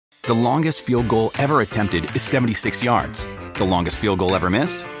The longest field goal ever attempted is 76 yards. The longest field goal ever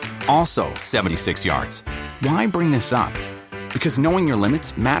missed? Also 76 yards. Why bring this up? Because knowing your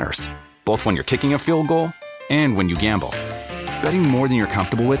limits matters, both when you're kicking a field goal and when you gamble. Betting more than you're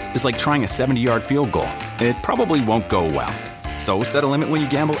comfortable with is like trying a 70-yard field goal. It probably won't go well. So set a limit when you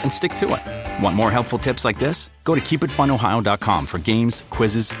gamble and stick to it. Want more helpful tips like this? Go to keepitfunohio.com for games,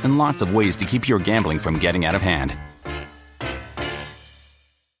 quizzes, and lots of ways to keep your gambling from getting out of hand.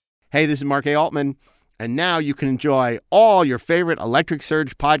 Hey, this is Mark A. Altman, and now you can enjoy all your favorite Electric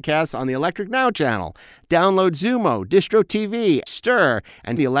Surge podcasts on the Electric Now channel. Download Zumo, Distro TV, Stir,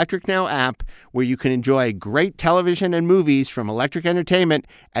 and the Electric Now app, where you can enjoy great television and movies from Electric Entertainment,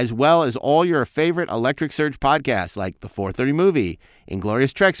 as well as all your favorite Electric Surge podcasts like The 430 Movie,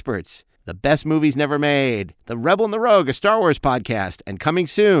 Inglorious Trexperts, The Best Movies Never Made, The Rebel and the Rogue, a Star Wars podcast, and coming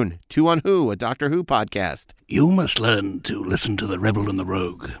soon, Two on Who, a Doctor Who podcast. You must learn to listen to The Rebel and the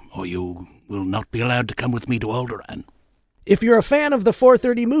Rogue, or you will not be allowed to come with me to Alderaan. If you're a fan of the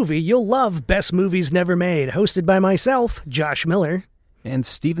 430 Movie, you'll love Best Movies Never Made, hosted by myself, Josh Miller. And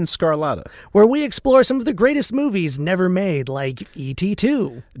Steven Scarlatta, where we explore some of the greatest movies never made, like E.T.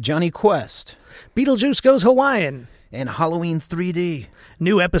 2, Johnny Quest, Beetlejuice Goes Hawaiian, and Halloween 3D.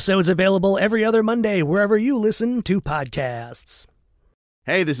 New episodes available every other Monday, wherever you listen to podcasts.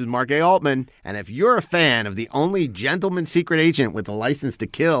 Hey, this is Mark A. Altman, and if you're a fan of the only gentleman secret agent with a license to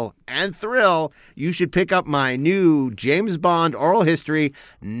kill and thrill, you should pick up my new James Bond oral history,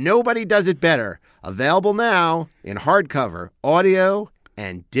 Nobody Does It Better, available now in hardcover, audio,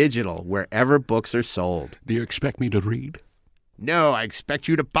 and digital, wherever books are sold. Do you expect me to read? No, I expect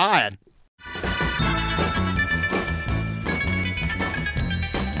you to buy it.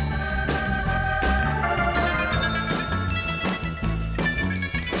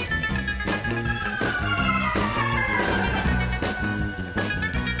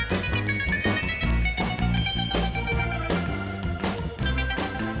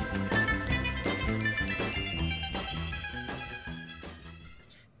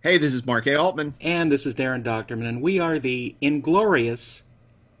 Hey, this is Mark A. Altman. And this is Darren Doctorman, and we are the Inglorious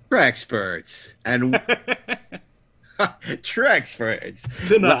Trexperts. And Trexperts.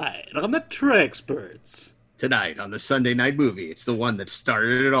 Tonight on the Trexperts. Tonight on the Sunday Night Movie. It's the one that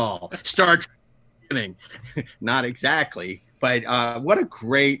started it all. Star Trek. Not exactly, but what a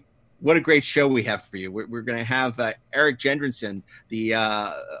great show we have for you. We're going to have ERIK Jendresen, the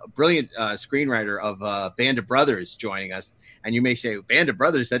brilliant screenwriter of Band of Brothers, joining us. And you may say, Band of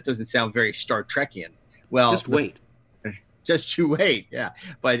Brothers, that doesn't sound very Star Trekian. Well, just wait. Just you wait, yeah.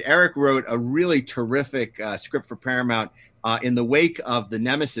 But ERIK wrote a really terrific script for Paramount in the wake of the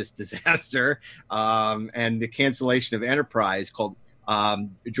Nemesis disaster and the cancellation of Enterprise, called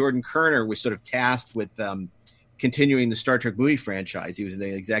Jordan Kerner was sort of tasked with continuing the Star Trek movie franchise. He was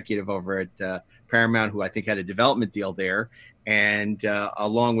the executive over at Paramount, who I think had a development deal there. And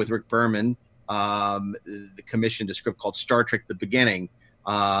along with Rick Berman, commissioned a script called Star Trek The Beginning.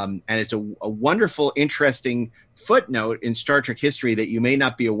 And it's a wonderful, interesting footnote in Star Trek history that you may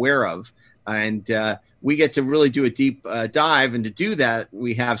not be aware of. And we get to really do a deep dive. And to do that,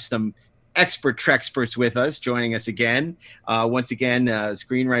 we have some expert Trexperts with us, joining us again. Once again,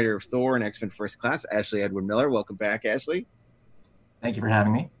 screenwriter of Thor and X-Men First Class, Ashley Edward Miller. Welcome back, Ashley. Thank you for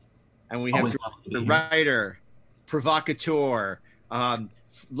having me. And we have the writer, provocateur,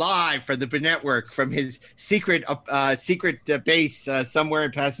 live from the network from his secret base somewhere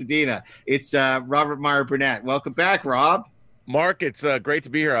in Pasadena. It's Robert Meyer Burnett. Welcome back, Rob. Mark, it's great to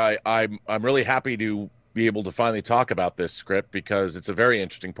be here. I'm really happy to be able to finally talk about this script because it's a very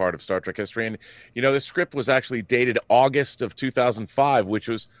interesting part of Star Trek history. And, you know, this script was actually dated August of 2005, which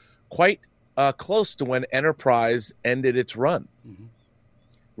was quite close to when Enterprise ended its run. Mm-hmm.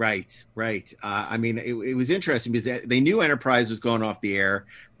 Right. I mean, it was interesting because they knew Enterprise was going off the air.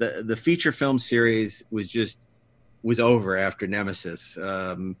 The feature film series was over after Nemesis,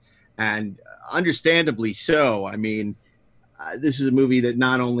 and understandably so. I mean, this is a movie that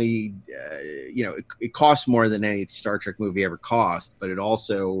not only it cost more than any Star Trek movie ever cost, but it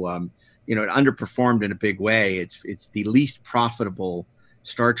also it underperformed in a big way. It's the least profitable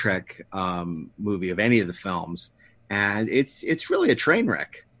Star Trek movie of any of the films. And it's really a train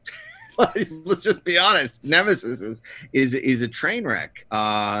wreck. Let's just be honest. Nemesis is a train wreck.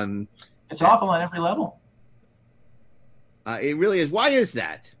 It's awful on every level. It really is. Why is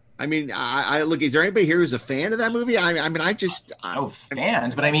that? I mean, I look. Is there anybody here who's a fan of that movie? No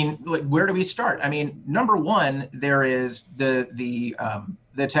fans, but I mean, like, where do we start? I mean, number one, there is the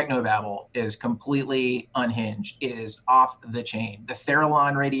technobabble is completely unhinged. It is off the chain. The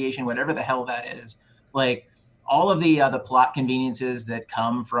Therilon radiation, whatever the hell that is, like. all of the plot conveniences that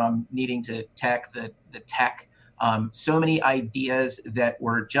come from needing to tech the tech. So many ideas that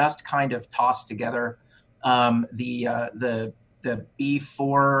were just kind of tossed together. The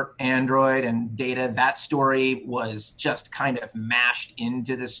B4 android and Data, that story was just kind of mashed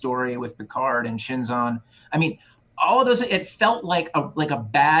into the story with Picard and Shinzon. I mean, all of those, it felt like a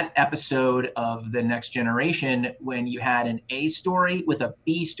bad episode of The Next Generation when you had an A story with a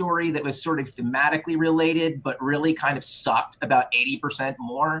B story that was sort of thematically related, but really kind of sucked about 80%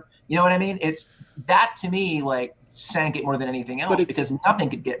 more. You know what I mean? It's that, to me, like, sank it more than anything else, because nothing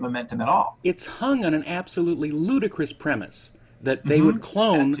could get momentum at all. It's hung on an absolutely ludicrous premise that they would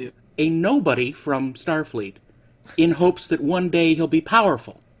clone a nobody from Starfleet in hopes that one day he'll be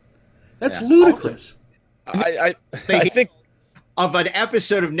powerful. That's ludicrous. I think of an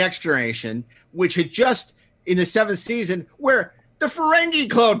episode of Next Generation, which had just in the 7th season, where the Ferengi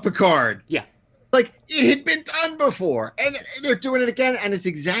cloned Picard. Yeah. Like, it had been done before, and they're doing it again, and it's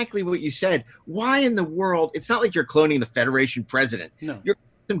exactly what you said. Why in the world? It's not like you're cloning the Federation president. No. You're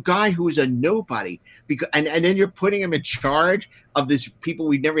some guy who is a nobody, because and then you're putting him in charge of these people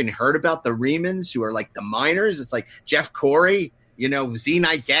we've never even heard about, the Remans, who are like the miners. It's like Jeff Corey,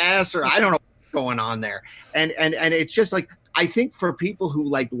 Xenite gas, or I don't know what's going on there. And it's just like, I think for people who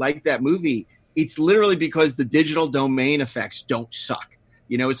like that movie, it's literally because the digital domain effects don't suck.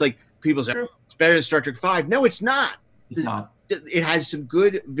 It's like people say, it's better than Star Trek V. No, it's not. It's not. It has some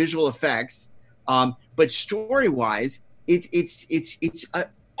good visual effects, but story-wise, it's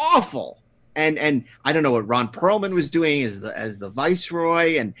awful. And I don't know what Ron Perlman was doing as the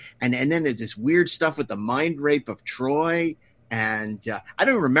Viceroy, and then there's this weird stuff with the mind rape of Troy. And I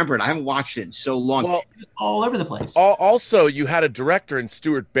don't remember it. I haven't watched it in so long. Well, all over the place. Also, you had a director in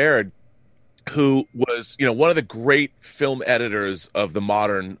Stuart Baird who was, one of the great film editors of the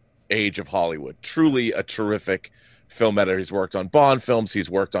modern age of Hollywood. Truly a terrific film editor. He's worked on Bond films. He's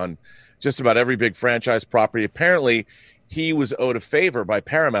worked on just about every big franchise property. Apparently, he was owed a favor by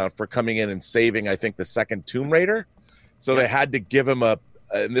Paramount for coming in and saving, I think, the second Tomb Raider. So they had to give him and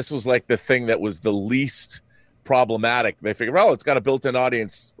this was like the thing that was the least problematic. They figured, it's got a built-in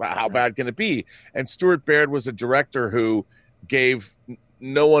audience. How bad can it be? And Stuart Baird was a director who gave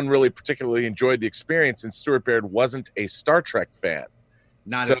no one really particularly enjoyed the experience, and Stuart Baird wasn't a Star Trek fan.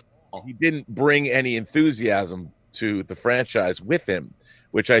 Not at all. He didn't bring any enthusiasm to the franchise with him,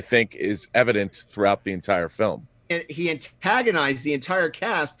 which I think is evident throughout the entire film. And he antagonized the entire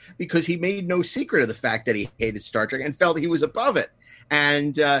cast because he made no secret of the fact that he hated Star Trek and felt he was above it.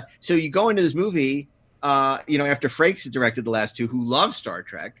 And so you go into this movie, after Frakes had directed the last two, who loved Star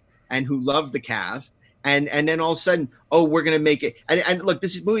Trek and who loved the cast, and then all of a sudden, we're going to make it. And look,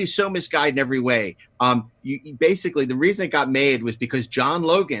 this movie is so misguided in every way. You basically, the reason it got made was because John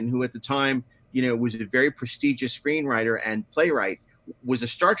Logan, who at the time, was a very prestigious screenwriter and playwright, was a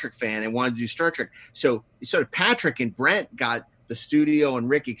Star Trek fan and wanted to do Star Trek. So sort of Patrick and Brent got the studio and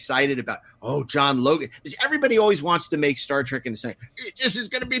Rick excited about, John Logan. Because everybody always wants to make Star Trek and say, this is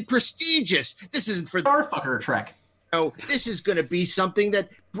going to be prestigious. This isn't for Starfucker Trek. This is going to be something that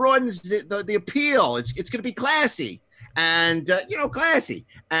broadens the appeal. It's going to be classy and, classy.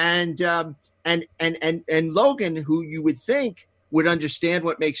 And Logan, who you would think would understand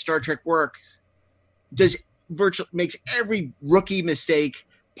what makes Star Trek works, makes every rookie mistake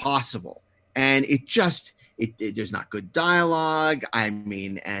possible. And there's not good dialogue. I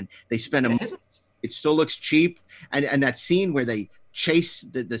mean, and they spend it still looks cheap. And that scene where they chase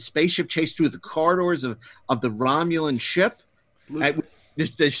the spaceship chase through the corridors of the Romulan ship, the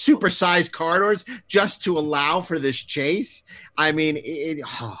supersized corridors just to allow for this chase. I mean,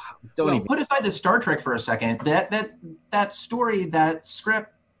 put aside the Star Trek for a second. That story, that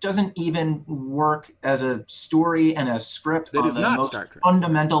script doesn't even work as a story and a script on the most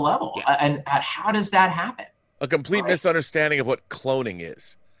fundamental level. Yeah. And how does that happen? A complete misunderstanding of what cloning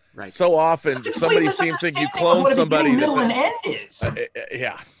is. Right. So often somebody seems to think you clone somebody. Middle and end is.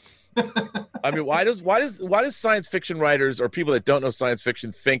 Yeah. I mean, why does science fiction writers or people that don't know science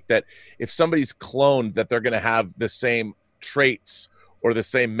fiction think that if somebody's cloned that they're going to have the same traits or the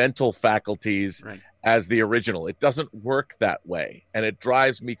same mental faculties as the original? It doesn't work that way, and it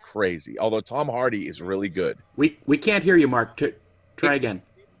drives me crazy. Although Tom Hardy is really good. We can't hear you, Mark. Try again.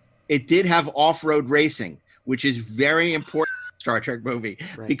 It did have off-road racing, which is very important in a Star Trek movie,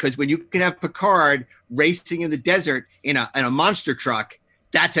 because when you can have Picard racing in the desert in a monster truck,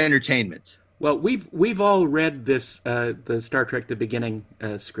 that's entertainment. Well, we've all read this the Star Trek: The Beginning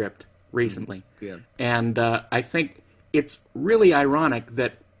script recently, and I think it's really ironic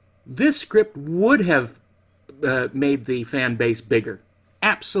that this script would have made the fan base bigger.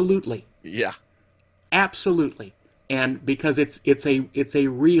 Absolutely. Yeah. Absolutely. And because it's a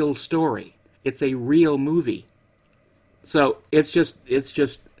real story. It's a real movie. So it's just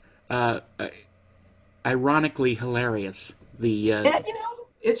ironically hilarious. Yeah,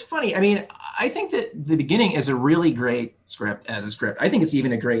 it's funny. I mean, I think that The Beginning is a really great script as a script. I think it's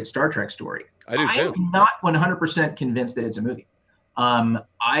even a great Star Trek story. I do too. I'm not 100% convinced that it's a movie.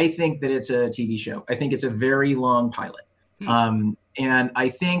 I think that it's a TV show. I think it's a very long pilot. And I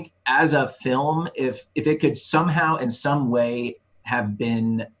think as a film, if it could somehow in some way have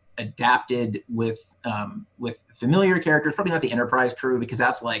been adapted with familiar characters, probably not the Enterprise crew, because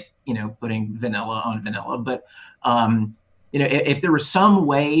that's like, putting vanilla on vanilla. But, if there was some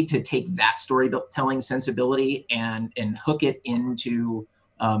way to take that storytelling sensibility and hook it into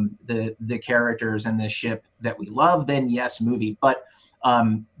the characters and the ship that we love, then yes, movie. But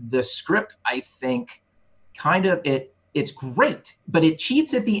the script, I think, kind of it's great, but it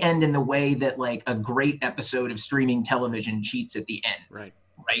cheats at the end in the way that like a great episode of streaming television cheats at the end. Right.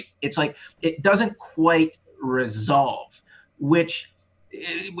 It's like it doesn't quite resolve, which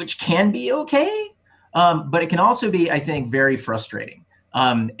can be okay, but it can also be, I think, very frustrating.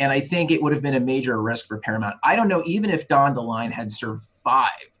 And I think it would have been a major risk for Paramount. I don't know, even if Don DeLine had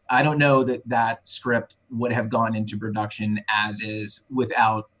survived, I don't know that script would have gone into production as is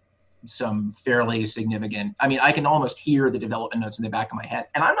without some fairly significant. I mean, I can almost hear the development notes in the back of my head,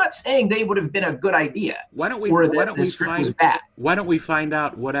 and I'm not saying they would have been a good idea. Why don't we find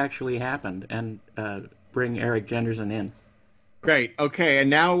out what actually happened and bring Erik Jendersen in? Great. Okay, and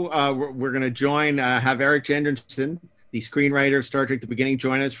now we're going to have Erik Jendersen, the screenwriter of Star Trek: The Beginning,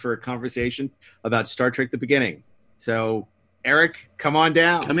 join us for a conversation about Star Trek: The Beginning. So, Erik, come on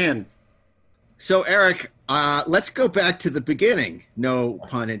down. Come in. So, Erik, let's go back to the beginning. No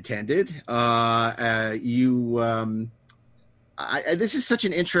pun intended. This is such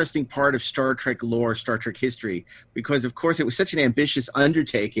an interesting part of Star Trek lore, Star Trek history, because, of course, it was such an ambitious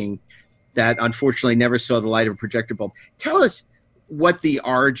undertaking that unfortunately never saw the light of a projector bulb. Tell us what the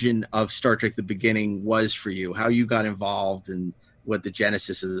origin of Star Trek: The Beginning was for you, how you got involved, and what the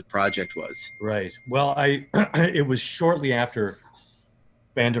genesis of the project was. Right. Well, it was shortly after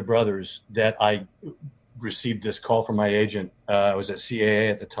Band of Brothers that I received this call from my agent. I was at CAA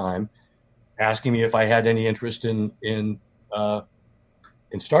at the time, asking me if I had any interest in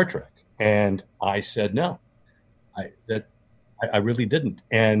Star Trek, and I said no. I really didn't.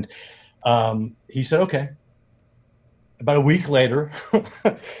 And he said, okay. About a week later,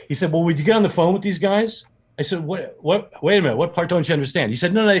 he said, well, would you get on the phone with these guys? I said, what? Wait a minute. What part don't you understand? He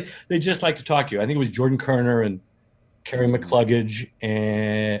said, no, they just like to talk to you. I think it was Jordan Kerner and Carrie McCluggage,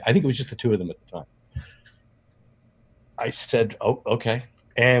 and I think it was just the two of them at the time. I said, oh, okay.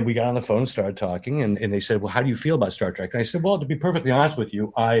 And we got on the phone and started talking, and they said, well, how do you feel about Star Trek? And I said, well, to be perfectly honest with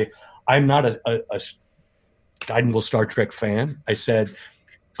you, I'm not a dyed-in-the-wool Star Trek fan. I said,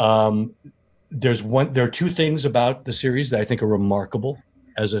 there are two things about the series that I think are remarkable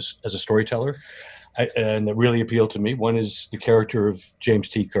as a storyteller, and that really appeal to me. One is the character of James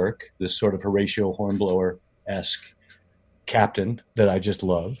T. Kirk, this sort of Horatio Hornblower-esque captain that I just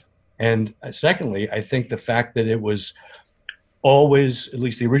love. And secondly, I think the fact that it was always, at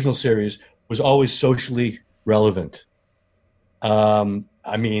least the original series, was always socially relevant.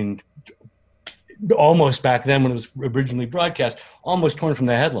 I mean, almost back then when it was originally broadcast, almost torn from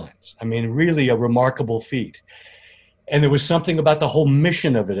the headlines. I mean, really a remarkable feat. And there was something about the whole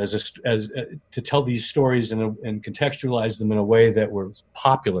mission of it as to tell these stories and contextualize them in a way that was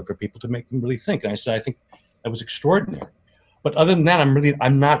popular for people to make them really think. And I said, I think that was extraordinary. But other than that,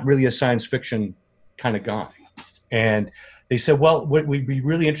 I'm not really a science fiction kind of guy. And they said, well, we'd be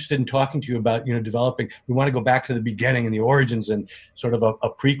really interested in talking to you about, developing. We want to go back to the beginning and the origins and sort of a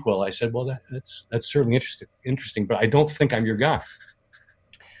prequel. I said, well, that's certainly interesting, but I don't think I'm your guy.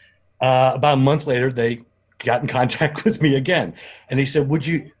 About a month later, they got in contact with me again, and they said, would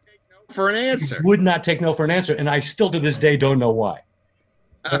you for an answer? Would not take no for an answer, and I still to this day don't know why.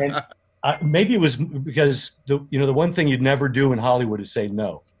 And maybe it was because the one thing you'd never do in Hollywood is say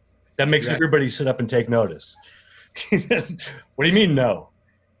no. That makes everybody sit up and take notice. What do you mean no?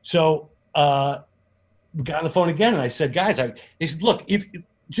 So we got on the phone again, and I said, guys, they said, look, if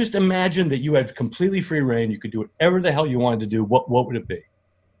just imagine that you had completely free reign, you could do whatever the hell you wanted to do. What would it be?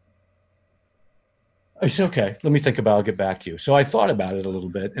 I said, okay, let me think about it. I'll get back to you. So I thought about it a little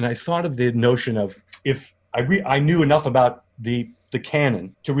bit, and I thought of the notion of if I knew enough about the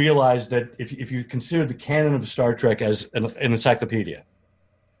canon to realize that if you consider the canon of Star Trek as an encyclopedia,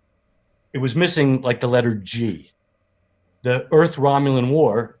 it was missing like the letter G. The Earth-Romulan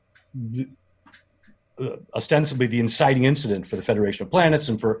War, ostensibly the inciting incident for the Federation of Planets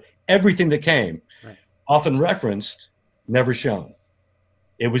and for everything that came, often referenced, never shown.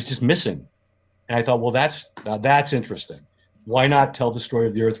 It was just missing. And I thought, well, that's interesting. Why not tell the story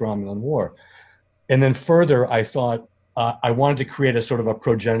of the Earth-Romulan War? And then further, I thought I wanted to create a sort of a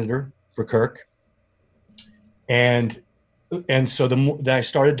progenitor for Kirk. And so then I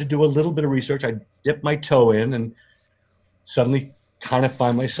started to do a little bit of research. I dipped my toe in and suddenly kind of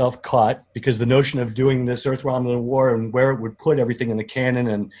find myself caught, because the notion of doing this Earth-Romulan War and where it would put everything in the canon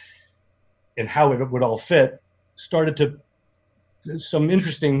and how it would all fit some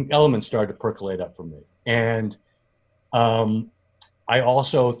interesting elements started to percolate up for me. And I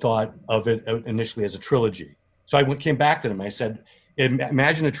also thought of it initially as a trilogy. So I came back to them. I said,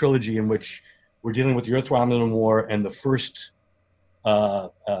 imagine a trilogy in which we're dealing with the Earth-Romulan War, and the first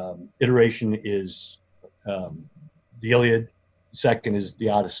iteration is the Iliad, the second is the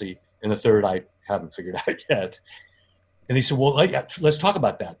Odyssey, and the third I haven't figured out yet. And they said, well, let's talk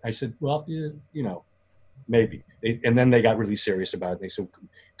about that. I said, well, maybe. And then they got really serious about it. They said,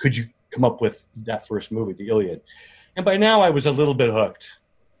 could you come up with that first movie, the Iliad? And by now I was a little bit hooked.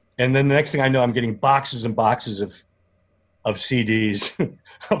 And then the next thing I know, I'm getting boxes and boxes of CDs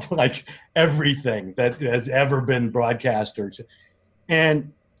of like everything that has ever been broadcast.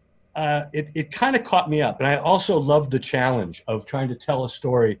 And it kind of caught me up. And I also loved the challenge of trying to tell a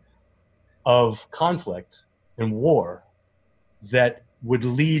story of conflict and war that would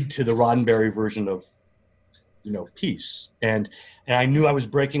lead to the Roddenberry version of, peace. And I knew I was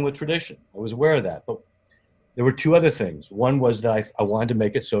breaking with tradition. I was aware of that. But there were two other things. One was that I wanted to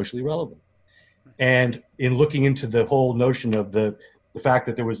make it socially relevant. And in looking into the whole notion of the fact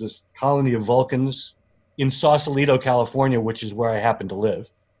that there was this colony of Vulcans in Sausalito, California, which is where I happened to live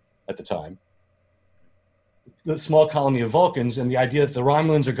at the time, the small colony of Vulcans, and the idea that the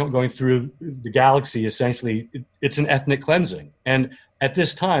Romulans are going through the galaxy, essentially, it's an ethnic cleansing. And at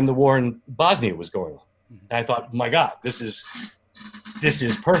this time, the war in Bosnia was going on. And I thought, my God, this is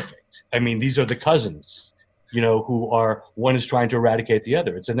perfect. I mean, these are the cousins, who are, one is trying to eradicate the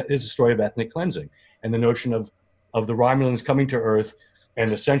other. It's a story of ethnic cleansing. And the notion of the Romulans coming to Earth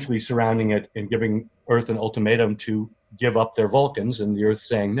and essentially surrounding it and giving Earth an ultimatum to give up their Vulcans, and the Earth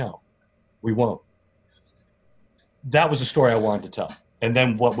saying, no, we won't. That was a story I wanted to tell. And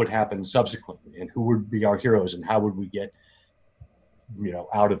then what would happen subsequently, and who would be our heroes, and how would we get,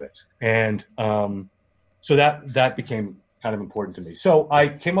 out of it. And so that became kind of important to me. So I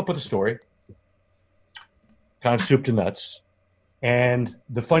came up with a story, kind of soup to nuts. And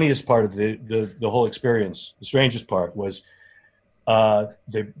the funniest part of the whole experience, the strangest part, was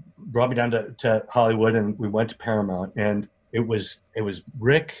they brought me down to Hollywood, and we went to Paramount, and it was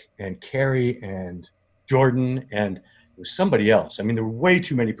Rick and Carrie and Jordan, and it was somebody else. I mean, there were way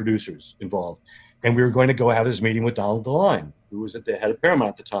too many producers involved. And we were going to go have this meeting with Donald DeLine, who was at the head of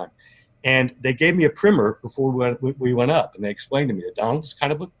Paramount at the time. And they gave me a primer before we went up, and they explained to me that Donald's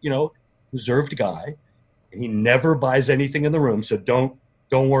kind of a reserved guy, and he never buys anything in the room, so don't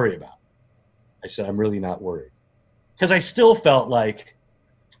worry about it. I said, I'm really not worried, because I still felt like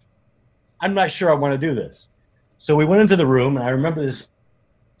I'm not sure I want to do this. So we went into the room, and I remember this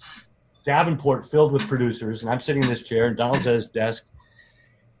Davenport filled with producers, and I'm sitting in this chair, and Donald's at his desk,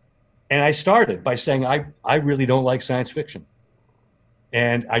 and I started by saying I really don't like science fiction.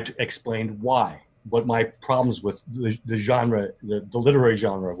 And I explained why, what my problems with the genre, the literary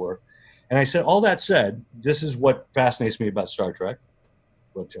genre were. And I said, all that said, this is what fascinates me about Star Trek,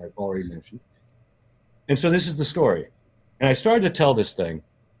 which I've already mentioned. And so this is the story. And I started to tell this thing,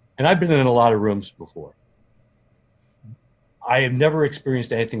 and I've been in a lot of rooms before. I have never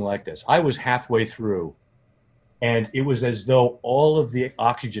experienced anything like this. I was halfway through, and it was as though all of the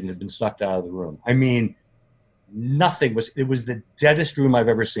oxygen had been sucked out of the room. I mean, it was the deadest room I've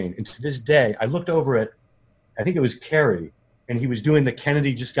ever seen. And to this day, I looked over at, I think it was Kerry, and he was doing the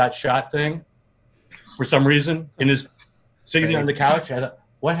Kennedy just got shot thing for some reason, sitting on the couch. I thought,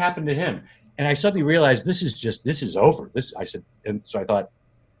 what happened to him? And I suddenly realized this is over. I said, and so I thought,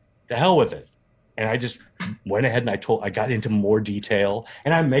 the hell with it. And I just went ahead and I got into more detail,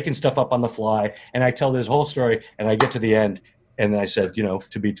 and I'm making stuff up on the fly, and I tell this whole story, and I get to the end, and I said,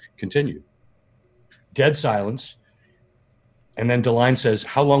 to be continued. Dead silence. And then DeLine says,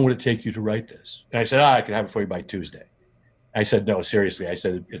 how long would it take you to write this? And I said, I can have it for you by Tuesday. I said, no, seriously. I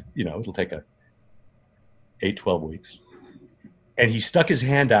said, it'll take 12 weeks. And he stuck his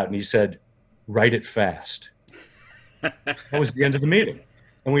hand out and he said, write it fast. That was the end of the meeting.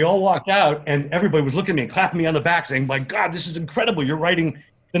 And we all walked out, and everybody was looking at me and clapping me on the back saying, my God, this is incredible. You're writing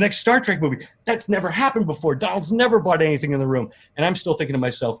the next Star Trek movie. That's never happened before. Donald's never bought anything in the room. And I'm still thinking to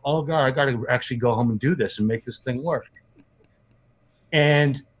myself, oh, God, I got to actually go home and do this and make this thing work.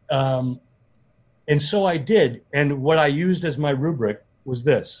 And And so I did. And what I used as my rubric was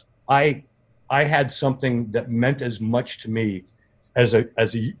this. I had something that meant as much to me as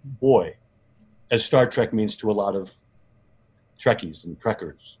a boy as Star Trek means to a lot of Trekkies and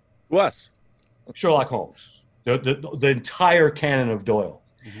Trekkers. To us. Sherlock Holmes, the entire canon of Doyle.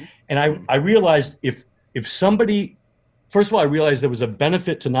 Mm-hmm. And I realized if somebody, first of all, I realized there was a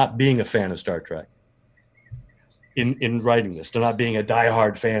benefit to not being a fan of Star Trek in writing this, to not being a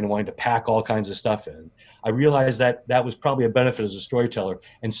diehard fan and wanting to pack all kinds of stuff in. I realized that was probably a benefit as a storyteller.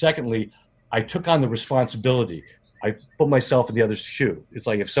 And secondly, I took on the responsibility. I put myself in the other's shoe. It's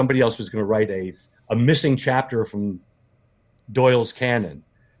like if somebody else was going to write a missing chapter from Doyle's canon,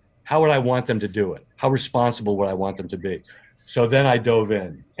 how would I want them to do it? How responsible would I want them to be? So then I dove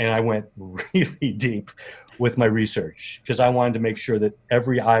in and I went really deep with my research because I wanted to make sure that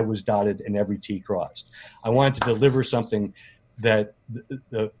every I was dotted and every T crossed. I wanted to deliver something that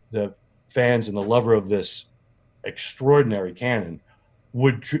the fans and the lover of this extraordinary canon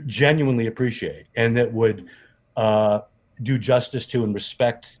would genuinely appreciate and that would do justice to and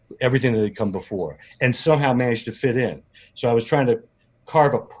respect everything that had come before and somehow manage to fit in. So I was trying to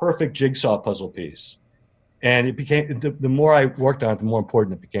carve a perfect jigsaw puzzle piece. And it became, the more I worked on it, the more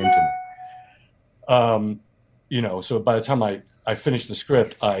important it became to me. So by the time I finished the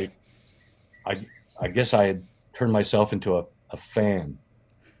script, I guess I had turned myself into a fan.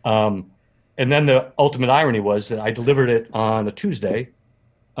 And then the ultimate irony was that I delivered it on a Tuesday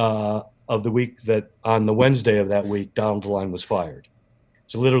of the week that on the Wednesday of that week, Donald DeLine was fired.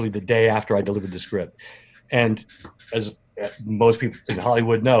 So literally the day after I delivered the script. And as most people in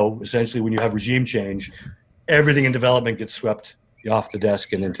Hollywood know, essentially when you have regime change, everything in development gets swept off the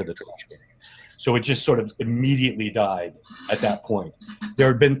desk and into the trash can. So it just sort of immediately died at that point.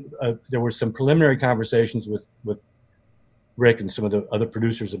 There were some preliminary conversations with Rick and some of the other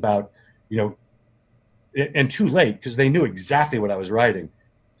producers about, and too late because they knew exactly what I was writing.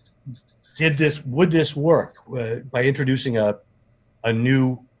 Would this work by introducing a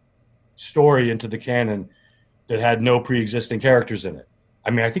new story into the canon that had no pre-existing characters in it?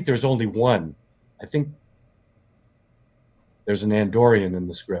 I mean, I think there's only one. I think there's an Andorian in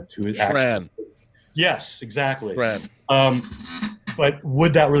the script who is Shran. Yes, exactly. Shran. But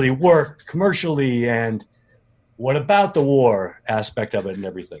would that really work commercially? And what about the war aspect of it and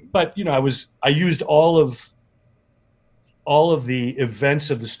everything? But I used all of the events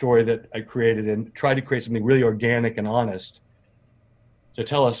of the story that I created and tried to create something really organic and honest to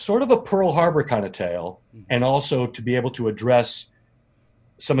tell us sort of a Pearl Harbor kind of tale, and also to be able to address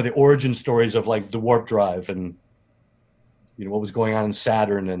some of the origin stories of like the warp drive and what was going on in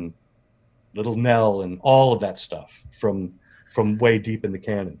Saturn and Little Nell and all of that stuff from way deep in the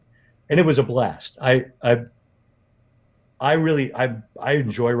canon. And it was a blast. I really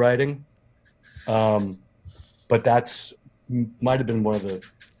enjoy writing, but that's might have been one of the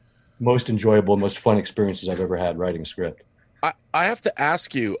most enjoyable, most fun experiences I've ever had writing a script. I have to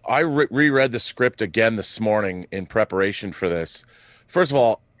ask you, I reread the script again this morning in preparation for this. First of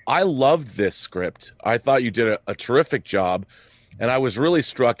all, I loved this script. I thought you did a terrific job, and I was really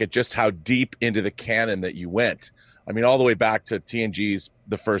struck at just how deep into the canon that you went. I mean, all the way back to TNG's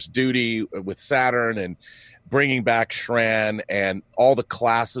The First Duty with Saturn and bringing back Shran and all the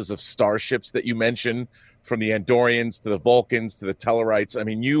classes of starships that you mentioned, from the Andorians to the Vulcans to the Tellarites. I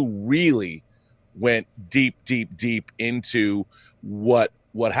mean, you really went deep into what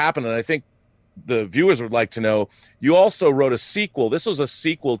happened. And I think the viewers would like to know, you also wrote a sequel. This was a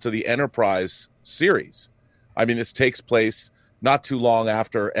sequel to the Enterprise series. I mean, this takes place not too long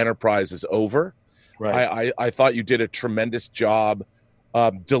after Enterprise is over. Right. I thought you did a tremendous job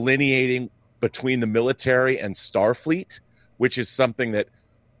delineating between the military and Starfleet, which is something that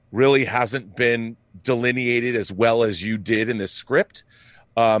really hasn't been delineated as well as you did in this script.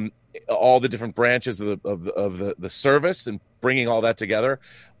 All the different branches of the service and bringing all that together,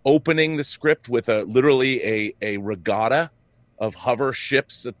 opening the script with literally a regatta of hover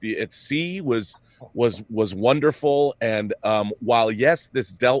ships at sea was wonderful. And while yes,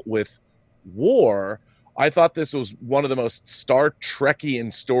 this dealt with war, I thought this was one of the most Star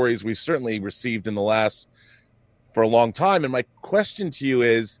Trekian stories we've certainly received in the last for a long time. And my question to you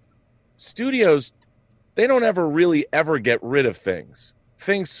is, studios, they don't ever get rid of things.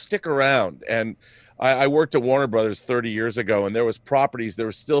 Things stick around. And I worked at Warner Brothers 30 years ago, and there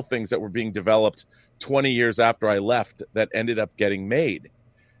were still things that were being developed 20 years after I left that ended up getting made.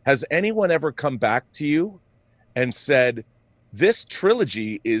 Has anyone ever come back to you and said, this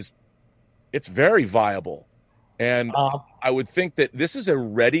trilogy it's very viable? And I would think that this is a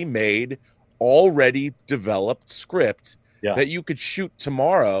ready-made, already developed script that you could shoot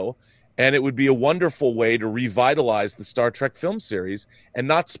tomorrow And it would be a wonderful way to revitalize the Star Trek film series and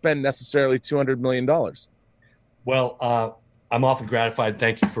not spend necessarily $200 million. Well, I'm awfully gratified.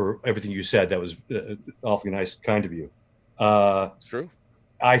 Thank you for everything you said. That was awfully nice, kind of you. It's true.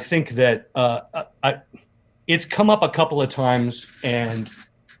 I think that it's come up a couple of times, but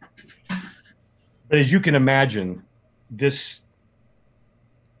as you can imagine, this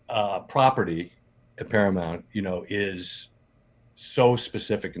property at Paramount, is so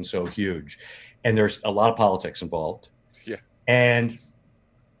specific and so huge, and there's a lot of politics involved. Yeah, and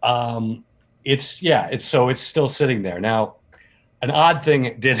it's still sitting there now. An odd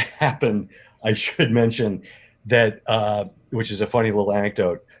thing did happen. I should mention that, which is a funny little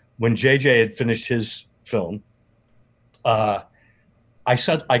anecdote. When JJ had finished his film, I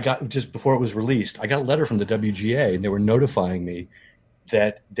got, just before it was released, I got a letter from the WGA, and they were notifying me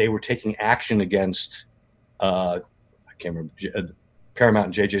that they were taking action against I can't remember, Paramount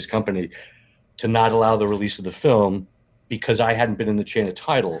and JJ's company, to not allow the release of the film because I hadn't been in the chain of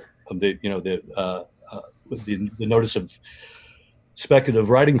title of the notice of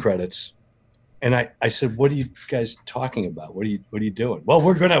speculative writing credits. And I said, "What are you guys talking about? What are you doing?" "Well,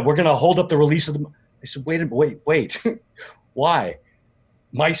 we're gonna hold up the release of the." I said, "Wait, why?"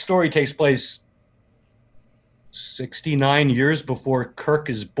 My story takes place 69 years before Kirk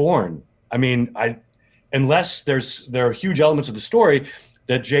is born. I mean, unless there are huge elements of the story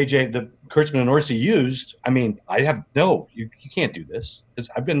that the Kurtzman and Orsi used. I mean, you can't do this.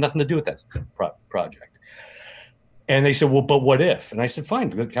 I've got nothing to do with that project. And they said, "Well, but what if?" And I said,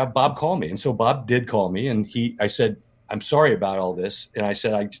 "Fine, have Bob call me." And so Bob did call me, and I said, "I'm sorry about all this." And I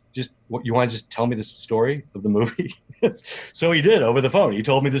said, "You want to just tell me the story of the movie?" So he did over the phone. He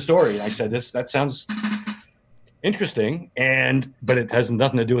told me the story. And I said, that sounds interesting, but it has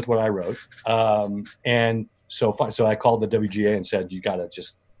nothing to do with what I wrote. And so I called the WGA and said, "You got to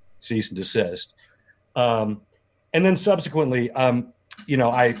just cease and desist." And then subsequently, I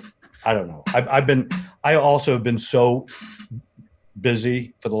don't know. I also have been so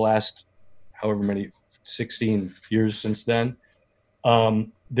busy for the last however many 16 years since then.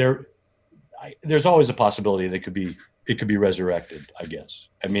 There's always a possibility that it could be resurrected, I guess.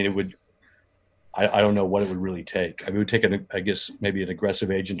 I mean, it would. I don't know what it would really take. I mean, it would take maybe an aggressive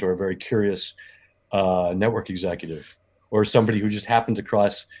agent or a very curious network executive, or somebody who just happened to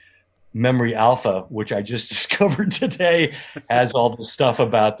cross Memory Alpha, which I just discovered today has all the stuff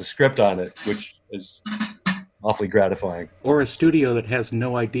about the script on it, which is awfully gratifying. Or a studio that has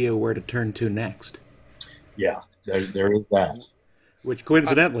no idea where to turn to next. Yeah, there is that. Which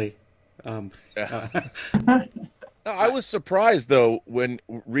coincidentally... I was surprised, though, when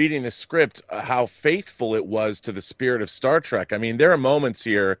reading the script, how faithful it was to the spirit of Star Trek. I mean, there are moments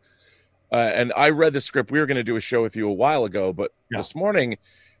here, and I read the script. We were going to do a show with you a while ago, but this morning,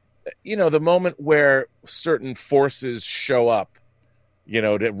 the moment where certain forces show up,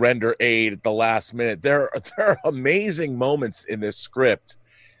 to render aid at the last minute, there are amazing moments in this script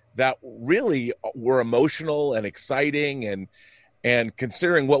that really were emotional and exciting, and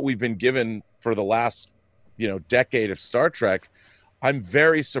considering what we've been given for the last decade of Star Trek, I'm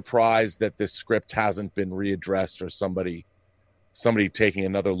very surprised that this script hasn't been readdressed or somebody taking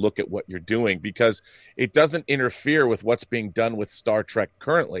another look at what you're doing, because it doesn't interfere with what's being done with Star Trek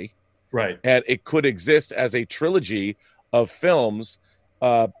currently. Right. And it could exist as a trilogy of films,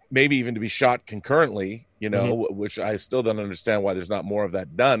 maybe even to be shot concurrently, which I still don't understand why there's not more of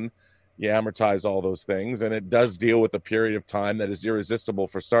that done. You amortize all those things, and it does deal with a period of time that is irresistible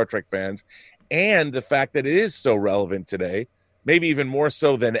for Star Trek fans, and the fact that it is so relevant today, maybe even more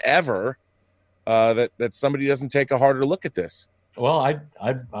so than ever, that somebody doesn't take a harder look at this. Well,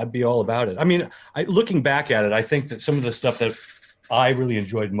 I'd be all about it. I mean, looking back at it, I think that some of the stuff that I really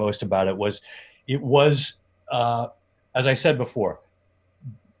enjoyed most about it was, as I said before,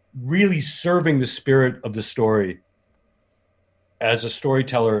 really serving the spirit of the story. As a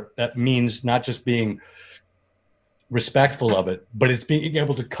storyteller, that means not just being respectful of it, but it's being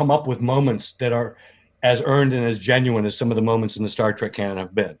able to come up with moments that are as earned and as genuine as some of the moments in the Star Trek canon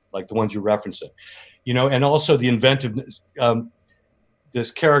have been, like the ones you're referencing. And also the inventiveness. This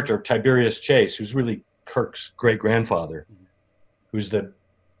character, Tiberius Chase, who's really Kirk's great-grandfather, who's the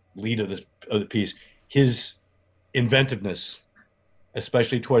lead of the piece, his inventiveness,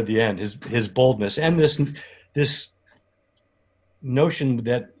 especially toward the end, his boldness, and this notion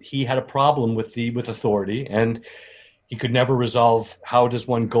that he had a problem with authority, and he could never resolve how does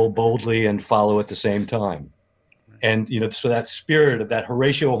one go boldly and follow at the same time. And so that spirit of that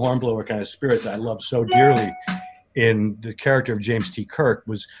Horatio Hornblower kind of spirit that I love so dearly in the character of James T. Kirk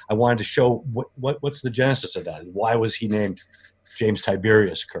was, I wanted to show what's the genesis of that. Why was he named James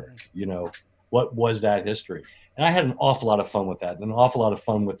Tiberius Kirk. What was that history? And I had an awful lot of fun with that, and an awful lot of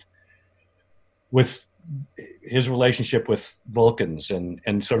fun with his relationship with Vulcans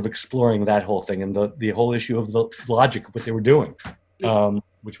and sort of exploring that whole thing and the whole issue of the logic of what they were doing,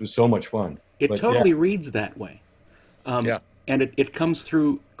 which was so much fun. It totally reads that way. And it comes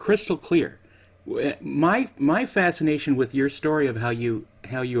through crystal clear. My fascination with your story of how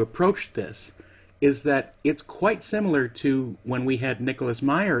you approached this is that it's quite similar to when we had Nicholas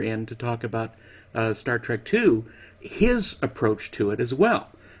Meyer in to talk about Star Trek II, his approach to it as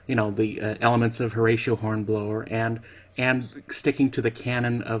well. The elements of Horatio Hornblower and sticking to the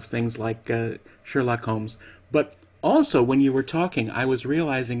canon of things like Sherlock Holmes. But also, when you were talking, I was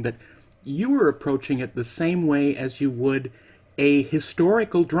realizing that you were approaching it the same way as you would a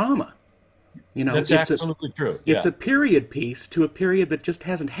historical drama. That's absolutely true. It's a period piece to a period that just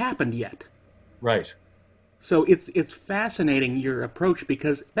hasn't happened yet. Right. So it's fascinating, your approach,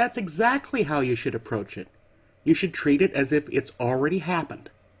 because that's exactly how you should approach it. You should treat it as if it's already happened.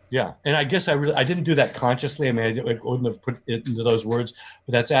 Yeah, and I guess I didn't do that consciously. I mean, I wouldn't have put it into those words,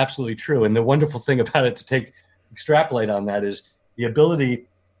 but that's absolutely true. And the wonderful thing about it to extrapolate on that is the ability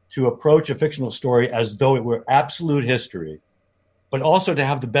to approach a fictional story as though it were absolute history, but also to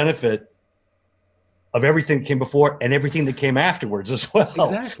have the benefit of everything that came before and everything that came afterwards as well.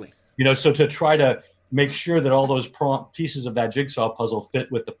 Exactly. So to try to make sure that all those pieces of that jigsaw puzzle fit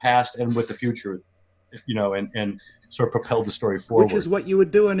with the past and with the future, and sort of propelled the story forward. Which is what you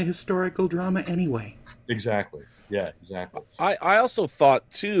would do in a historical drama anyway. Exactly. Yeah, exactly. I also thought,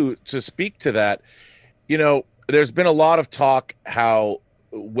 too, to speak to that, there's been a lot of talk how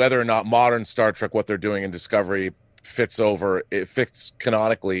whether or not modern Star Trek, what they're doing in Discovery, it fits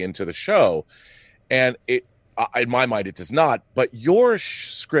canonically into the show. And in my mind, it does not. But your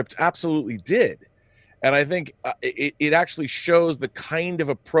script absolutely did. And I think it actually shows the kind of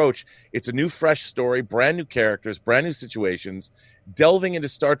approach. It's a new, fresh story, brand new characters, brand new situations, delving into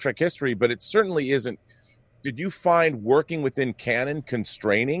Star Trek history, but it certainly isn't. Did you find working within canon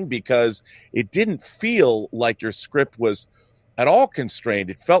constraining? Because it didn't feel like your script was at all constrained.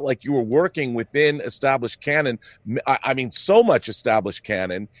 It felt like you were working within established canon. I mean, so much established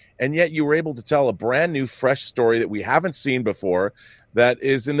canon, and yet you were able to tell a brand new, fresh story that we haven't seen before that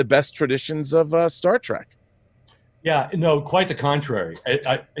is in the best traditions of Star Trek. Yeah, no, quite the contrary.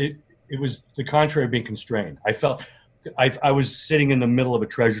 It was the contrary of being constrained. I felt I was sitting in the middle of a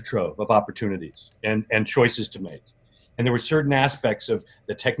treasure trove of opportunities and choices to make. And there were certain aspects of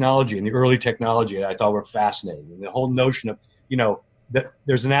the technology and the early technology that I thought were fascinating. And the whole notion of, that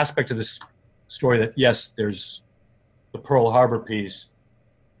there's an aspect of this story that, yes, there's the Pearl Harbor piece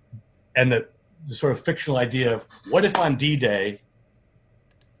and the sort of fictional idea of what if on D-Day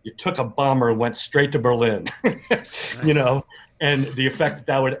you took a bomber and went straight to Berlin, and the effect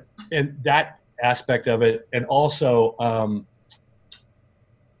that would, and that aspect of it. And also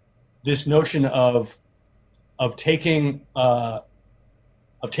this notion of telling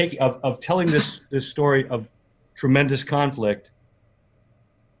this story of tremendous conflict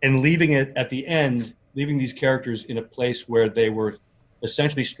and leaving it at the end, leaving these characters in a place where they were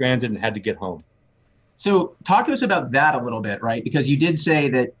essentially stranded and had to get home. So talk to us about that a little bit, right? Because you did say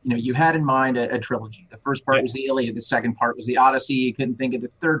that, you had in mind a trilogy. The first part was the Iliad. The second part was the Odyssey. You couldn't think of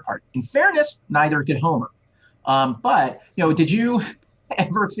the third part. In fairness, neither could Homer. But, did you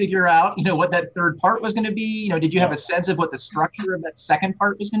ever figure out, what that third part was going to be? Did you have a sense of what the structure of that second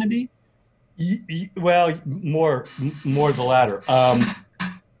part was going to be? Well, more the latter.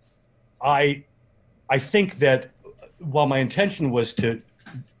 I think that while my intention was to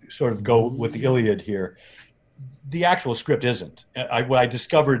sort of go with the Iliad here, the actual script isn't. What I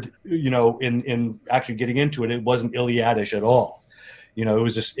discovered, in actually getting into it, it wasn't Iliadish at all.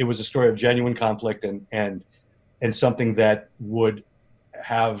 It was a story of genuine conflict and something that would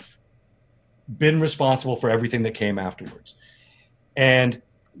have been responsible for everything that came afterwards. And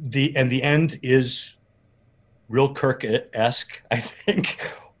the end is real Kirk-esque, I think,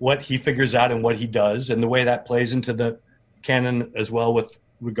 what he figures out and what he does, and the way that plays into the canon as well with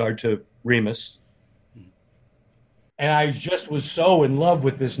regard to Remus. And I just was so in love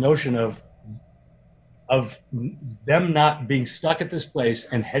with this notion of them not being stuck at this place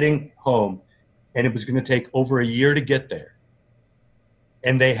and heading home, and it was going to take over a year to get there.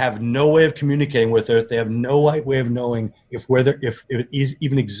 And they have no way of communicating with Earth. They have no way of knowing if it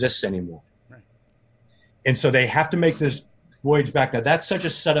even exists anymore. Right. And so they have to make this voyage back. Now, that's such a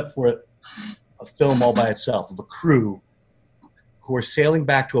setup for a film all by itself, of a crew who are sailing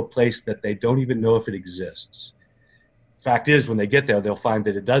back to a place that they don't even know if it exists. Fact is, when they get there, they'll find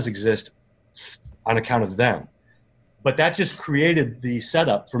that it does exist on account of them. But that just created the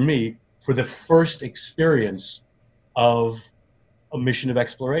setup for me for the first experience of a mission of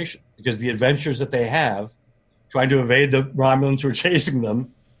exploration, because the adventures that they have trying to evade the Romulans who are chasing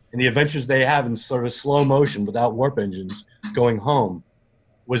them, and the adventures they have in sort of slow motion without warp engines going home,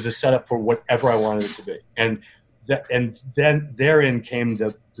 was the setup for whatever I wanted it to be. And then therein came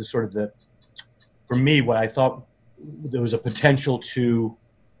the sort of the, for me, what I thought there was a potential to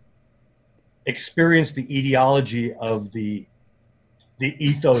experience the ideology of the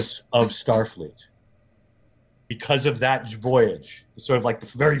ethos of Starfleet because of that voyage. It's sort of like the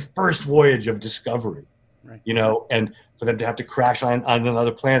very first voyage of discovery, right. You know, and for them to have to crash on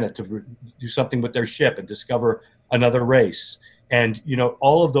another planet to do something with their ship and discover another race. And, you know,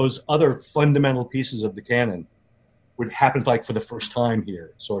 all of those other fundamental pieces of the canon would happen like for the first time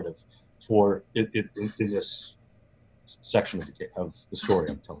here, sort of, for in this section of the story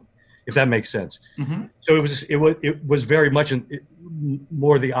I'm telling, if that makes sense. Mm-hmm. So it was very much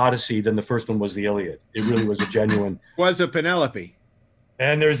more the Odyssey than the first one was the Iliad. It really was a genuine. Was a Penelope.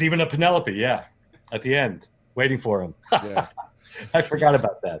 And there's even a Penelope, yeah, at the end, waiting for him. Yeah. I forgot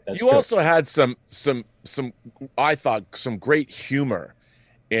about that. That's you true. Also had some I thought some great humor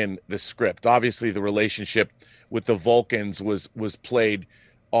in the script. Obviously, the relationship with the Vulcans was played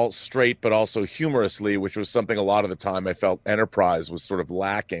all straight, but also humorously, which was something a lot of the time I felt Enterprise was sort of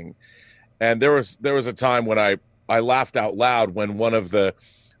lacking. And there was a time when I laughed out loud when one of the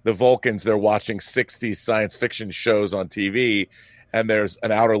Vulcans, they're watching 60s science fiction shows on TV, and there's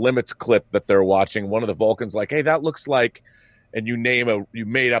an Outer Limits clip that they're watching. One of the Vulcans like, hey, that looks like, and you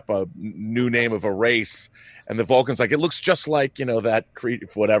made up a new name of a race, and the Vulcan's like, it looks just like, you know, that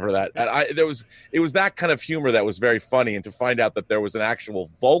whatever that. And it was that kind of humor that was very funny, and to find out that there was an actual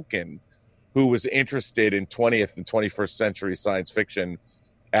Vulcan who was interested in 20th and 21st century science fiction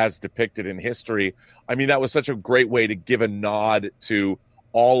as depicted in history. I mean, that was such a great way to give a nod to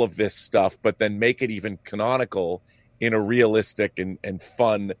all of this stuff, but then make it even canonical in a realistic and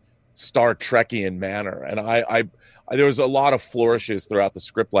fun Star Trekian manner. And I there was a lot of flourishes throughout the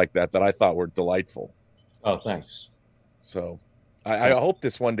script like that I thought were delightful. Oh, thanks. So I hope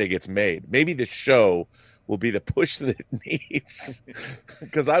this one day gets made. Maybe the show will be the push that it needs,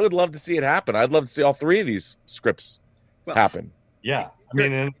 because I would love to see it happen. I'd love to see all three of these scripts happen. Yeah. I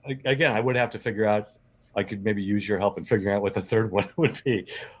mean, and again, I would have to figure out, I could maybe use your help in figuring out what the third one would be.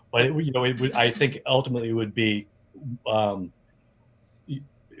 But, I think ultimately it would be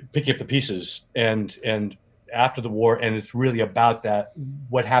picking up the pieces and after the war, and it's really about that,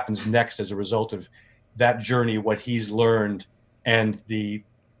 what happens next as a result of that journey, what he's learned, and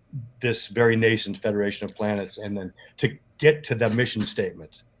this very nascent Federation of Planets, and then to get to the mission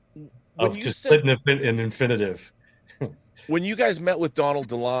statement of to split an infinitive. When you guys met with Donald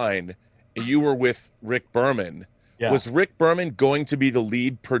DeLine, you were with Rick Berman. Yeah. Was Rick Berman going to be the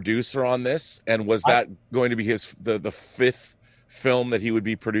lead producer on this, and was that going to be the fifth film that he would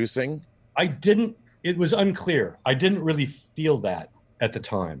be producing? It was unclear. I didn't really feel that at the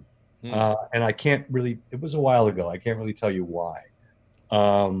time. And I can't really, it was a while ago. I can't really tell you why.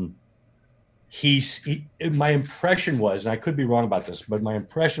 My impression was, and I could be wrong about this, but my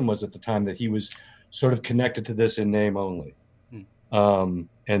impression was at the time that he was sort of connected to this in name only. Or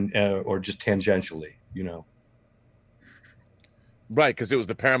just tangentially, you know. Right, because it was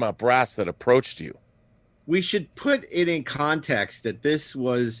the Paramount brass that approached you. We should put it in context that this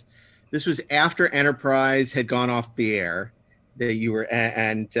was after Enterprise had gone off the air, that you were,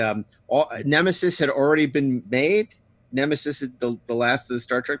 Nemesis had already been made. Nemesis, the last of the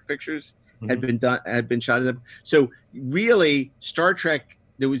Star Trek pictures, had been shot. So really, Star Trek,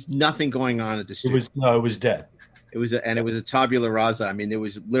 there was nothing going on at the studio. It was dead. It was a tabula rasa. I mean, there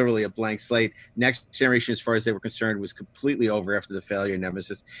was literally a blank slate. Next Generation, as far as they were concerned, was completely over after the failure of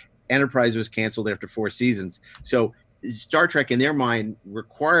Nemesis. Enterprise was canceled after 4 seasons. So Star Trek, in their mind,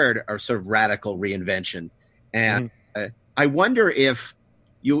 required a sort of radical reinvention. And I wonder if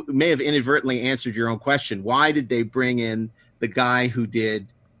you may have inadvertently answered your own question. Why did they bring in the guy who did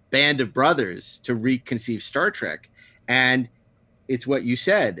Band of Brothers to reconceive Star Trek? And it's what you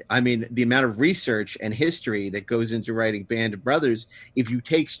said. I mean, the amount of research and history that goes into writing Band of Brothers, if you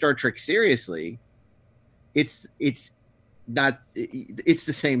take Star Trek seriously, it's the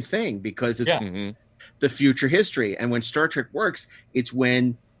same thing, because it's the future history. And when Star Trek works, it's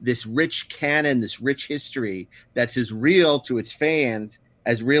when this rich canon, this rich history that's as real to its fans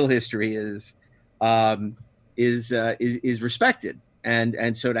as real history is respected.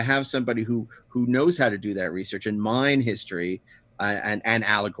 And so to have somebody who knows how to do that research and mine history and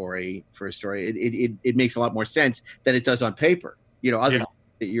allegory for a story, it makes a lot more sense than it does on paper. You know, other than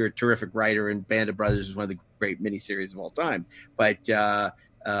that, you're a terrific writer, and Band of Brothers is one of the great miniseries of all time. But yeah,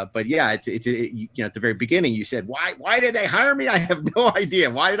 it's you know, at the very beginning you said, why did they hire me? I have no idea.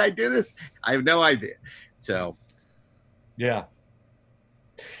 Why did I do this? I have no idea. So yeah,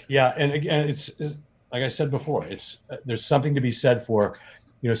 and again, it's like I said before, it's there's something to be said for,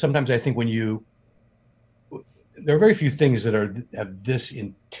 you know, sometimes I think there are very few things that have this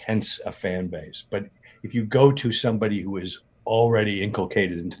intense a fan base, but if you go to somebody who is already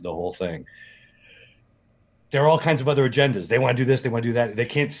inculcated into the whole thing, there are all kinds of other agendas. They want to do this, they want to do that. They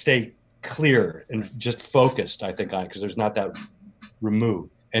can't stay clear and just focused, I think, on, because there's not that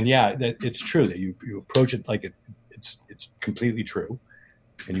removed. And yeah, it's true that you approach it like it's completely true,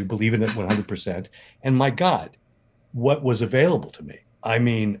 and you believe in it 100%. And my God, what was available to me? I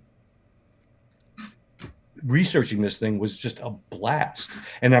mean, researching this thing was just a blast.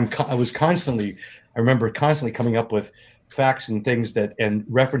 And I remember constantly coming up with facts and things and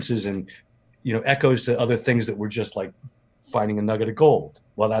references and, you know, echoes to other things that were just like finding a nugget of gold.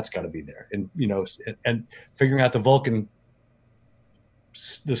 Well, that's got to be there. And, you know, and figuring out the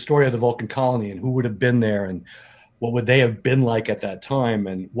story of the Vulcan colony and who would have been there and what would they have been like at that time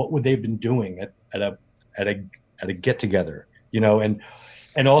and what would they have been doing at a get together, you know, and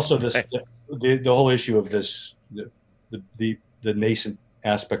also this, the whole issue of this, the nascent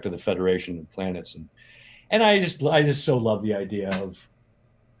aspect of the Federation of Planets. And I just so love the idea of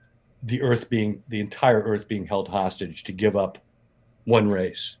the entire Earth being held hostage to give up one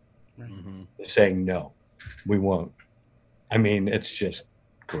race, saying, no, we won't. I mean, it's just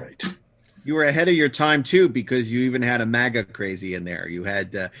great. You were ahead of your time too, because you even had a MAGA crazy in there. You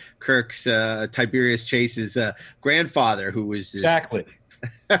had Kirk's Tiberius Chase's grandfather, who was exactly.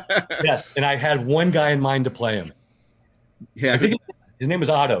 Yes, and I had one guy in mind to play him. Yeah, I think his name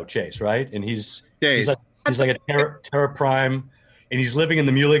was Otto Chase, right? And he's like a Terra Prime, and he's living in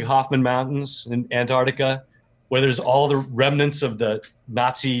the Mullig-Hoffman Mountains in Antarctica, where there's all the remnants of the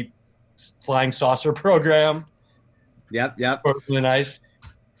Nazi flying saucer program. Yep. Really nice.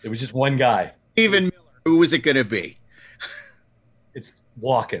 It was just one guy. Stephen Miller. Who was it going to be? It's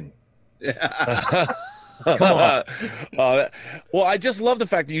Walken. Come on. Well, I just love the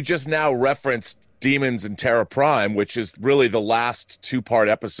fact that you just now referenced Demons and Terra Prime, which is really the last 2-part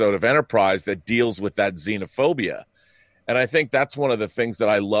episode of Enterprise that deals with that xenophobia. And I think that's one of the things that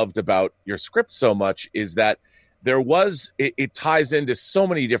I loved about your script so much is that it ties into so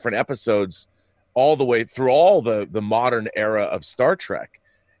many different episodes all the way through all the modern era of Star Trek.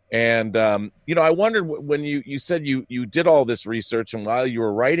 And, you know, I wondered when you said you did all this research and while you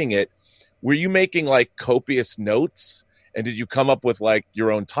were writing it, were you making like copious notes? And did you come up with like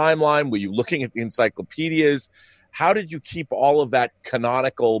your own timeline? Were you looking at the encyclopedias? How did you keep all of that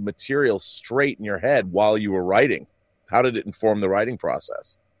canonical material straight in your head while you were writing? How did it inform the writing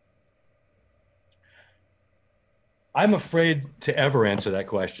process? I'm afraid to ever answer that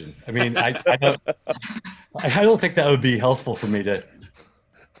question. I mean, I don't think that would be helpful for me to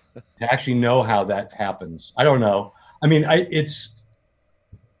actually know how that happens. I don't know. I mean,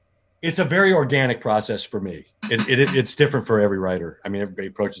 it's a very organic process for me. It's different for every writer. I mean, everybody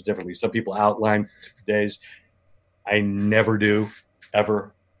approaches differently. Some people outline days. I never do,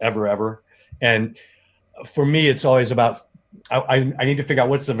 ever. And for me, it's always about I need to figure out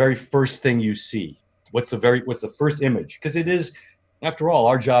what's the very first thing you see. What's the first image? Because it is, after all,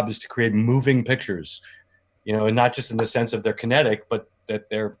 our job is to create moving pictures, you know, and not just in the sense of they're kinetic, but that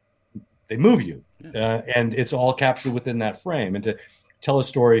they move you, and it's all captured within that frame, and to tell a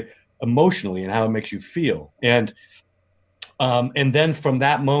story emotionally and how it makes you feel, and then from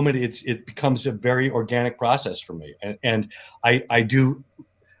that moment, it becomes a very organic process for me, and I'd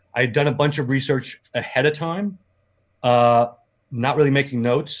done a bunch of research ahead of time, not really making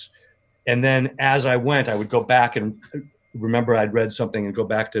notes. And then as I went, I would go back and remember I'd read something and go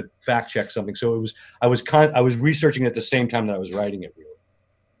back to fact check something. So I was researching at the same time that I was writing it, really.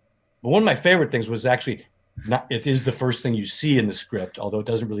 But one of my favorite things was actually it is the first thing you see in the script, although it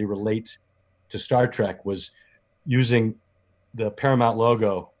doesn't really relate to Star Trek, was using the Paramount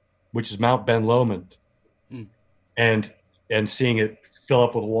logo, which is Mount Ben Lomond, and seeing it fill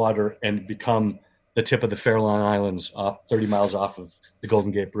up with water and become the tip of the Farallon Islands, 30 miles off of the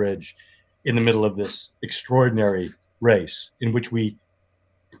Golden Gate Bridge, in the middle of this extraordinary race in which we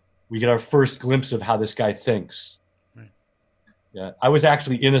get our first glimpse of how this guy thinks. Right. Yeah, I was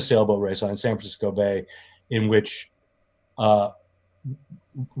actually in a sailboat race on San Francisco Bay in which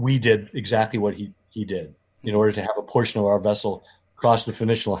we did exactly what he did in order to have a portion of our vessel cross the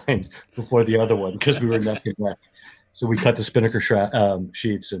finish line before the other one, because we were neck and neck. So we cut the spinnaker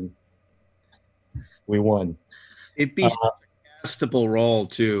sheets and we won. It'd be a castable role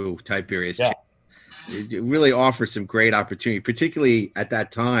too, Tiberius. Yeah. it really offers some great opportunity, particularly at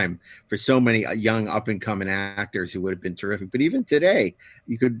that time for so many young up and coming actors who would have been terrific. But even today,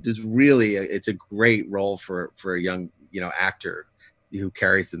 you could just really, it's a great role for a young, actor who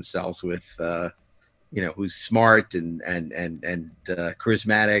carries themselves with, who's smart and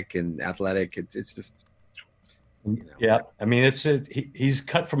charismatic and athletic. It's just, Yeah. I mean, he's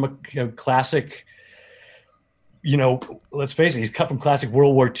cut from a classic, let's face it, he's cut from classic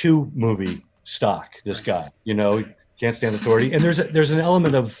World War II movie stock. This guy, Can't Stand Authority. And there's an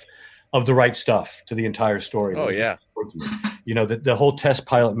element of the right stuff to the entire story. Oh, yeah. The whole test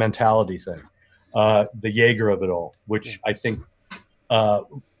pilot mentality thing, the Jaeger of it all, which I think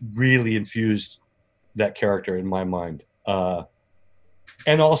really infused that character in my mind.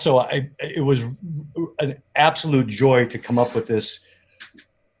 And also, it was an absolute joy to come up with this,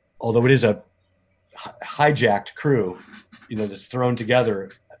 although it is a hijacked crew, that's thrown together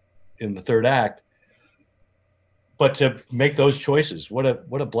in the third act. But to make those choices, what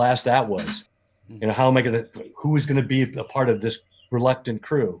a blast that was. How am I who is going to be a part of this reluctant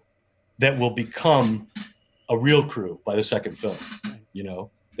crew that will become a real crew by the second film?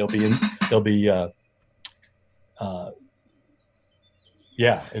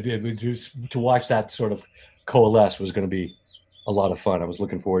 To watch that sort of coalesce was going to be a lot of fun. I was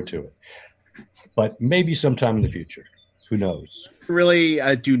looking forward to it, but maybe sometime in the future, who knows? Really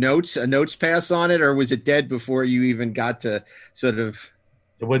do a notes pass on it, or was it dead before you even got to sort of?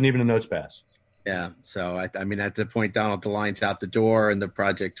 It wasn't even a notes pass. Yeah. So I mean, at the point Donald DeLine's out the door and the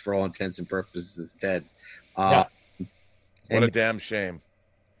project, for all intents and purposes, is dead. What a damn shame.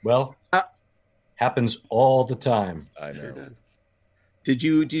 Well, happens all the time. I know. Did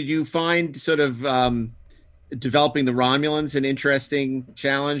you find sort of developing the Romulans an interesting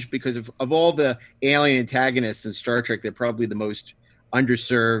challenge? Because of all the alien antagonists in Star Trek, they're probably the most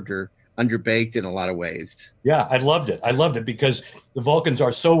underserved or underbaked in a lot of ways. Yeah, I loved it. I loved it because the Vulcans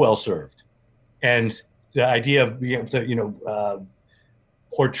are so well served, and the idea of being able to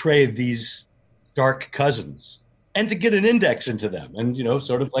portray these dark cousins and to get an index into them, and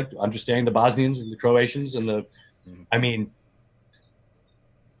sort of like understanding the Bosnians and the Croatians and I mean,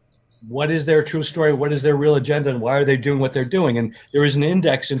 what is their true story? What is their real agenda? And why are they doing what they're doing? And there is an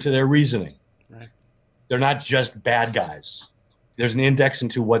index into their reasoning. Right. They're not just bad guys. There's an index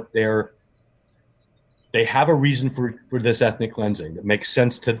into what they have a reason for this ethnic cleansing that makes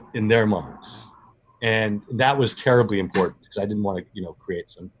sense in their minds. And that was terribly important because I didn't want to, create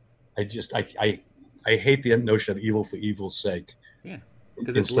some, I hate the notion of evil for evil's sake. Yeah.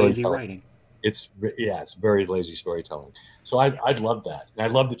 Because it's lazy writing. It's very lazy storytelling. So I'd love that. And I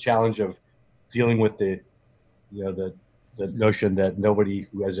love the challenge of dealing with the notion that nobody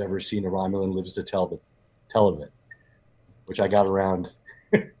who has ever seen a Romulan lives to tell of it, which I got around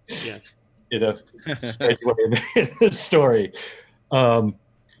yes. in a strange way in the story.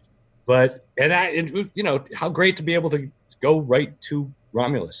 But how great to be able to go right to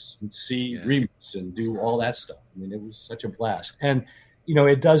Romulus and see Remus and do all that stuff. I mean, it was such a blast. And,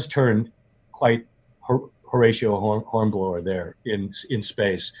 it does turn quite Horatio Hornblower there in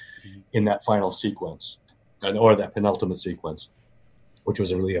space in that final sequence or that penultimate sequence, which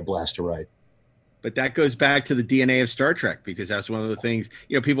was really a blast to write. But that goes back to the DNA of Star Trek, because that's one of the things,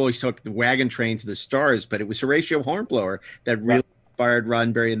 people always talk the wagon train to the stars, but it was Horatio Hornblower that really inspired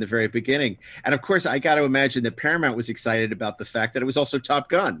Roddenberry in the very beginning. And of course, I got to imagine that Paramount was excited about the fact that it was also Top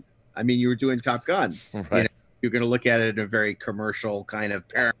Gun. I mean, you were doing Top Gun. Right. You're going to look at it in a very commercial kind of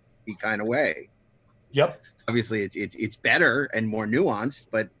Paramount-y kind of way. Yep. Obviously, it's better and more nuanced,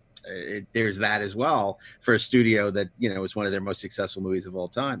 but there's that as well for a studio that is one of their most successful movies of all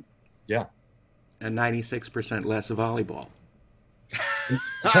time. Yeah, and 96% less volleyball.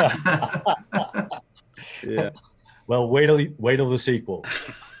 Yeah. Well, wait till the sequel.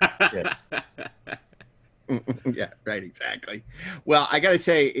 Yeah. Yeah, right, exactly. Well, I got to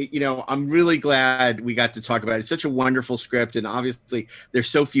say, I'm really glad we got to talk about it. It's such a wonderful script, and obviously, there's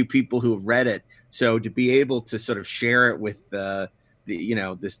so few people who have read it. So to be able to sort of share it with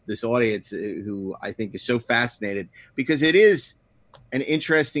this audience who I think is so fascinated, because it is an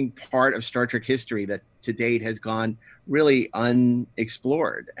interesting part of Star Trek history that to date has gone really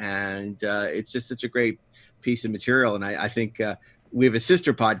unexplored, and it's just such a great piece of material. And I think we have a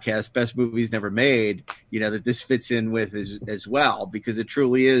sister podcast, Best Movies Never Made, that this fits in with as well, because it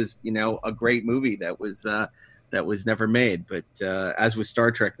truly is, a great movie that was never made. But as with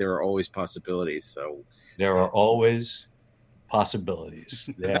Star Trek, there are always possibilities. So there are always possibilities.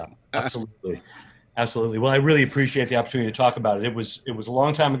 Yeah, absolutely. Absolutely. Well, I really appreciate the opportunity to talk about it. It was a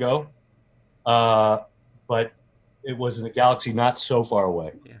long time ago, but it was in a galaxy not so far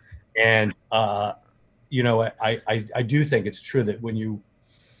away. Yeah. And I do think it's true that when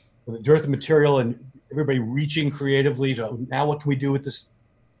the dearth of material and everybody reaching creatively to, now what can we do with this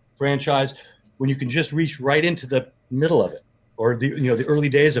franchise, when you can just reach right into the middle of it or the early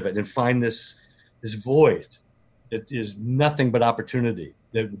days of it and find this void that is nothing but opportunity,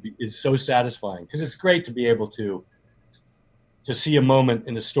 is so satisfying, because it's great to be able to see a moment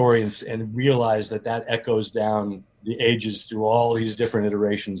in the story and realize that echoes down the ages through all these different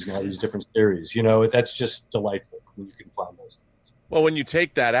iterations and all these different series. That's just delightful when you can find those things. Well, when you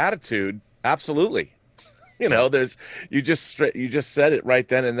take that attitude, absolutely. You just said it right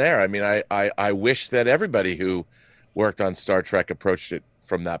then and there. I mean, I wish that everybody who worked on Star Trek approached it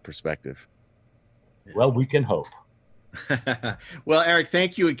from that perspective. Well, we can hope. Well, Erik,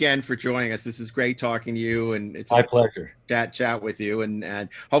 thank you again for joining us. This is great talking to you, and it's my pleasure. Chat with you, and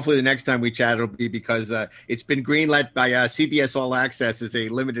hopefully the next time we chat it'll be because it's been greenlit by CBS All Access as a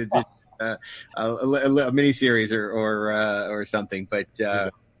limited edition, a miniseries or something. But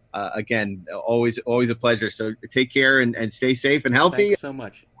again, always a pleasure. So take care and stay safe and healthy. Thanks so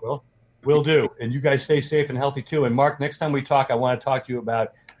much. Well, will do, and you guys stay safe and healthy too. And Mark, next time we talk, I want to talk to you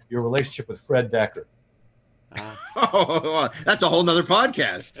about your relationship with Fred Decker. Oh, that's a whole nother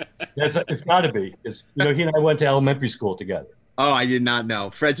podcast. It's got to be, because he and I went to elementary school together. Oh, I did not know.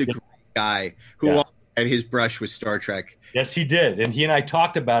 Fred's a great guy who had his brush with Star Trek. Yes, he did, and he and I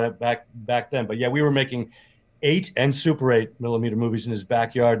talked about it back then. But yeah, we were making 8 and Super 8 millimeter movies in his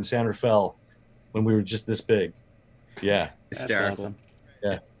backyard in San Rafael when we were just this big. Yeah, hysterical. Awesome.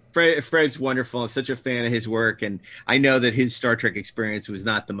 Yeah. Fred's wonderful. I'm such a fan of his work, and I know that his Star Trek experience was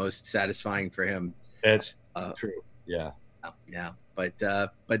not the most satisfying for him. That's true. Yeah. Yeah. But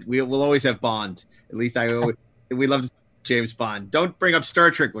we'll always have Bond. At least we love James Bond. Don't bring up Star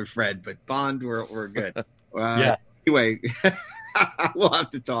Trek with Fred, but Bond, we're good. Yeah. Anyway, we'll have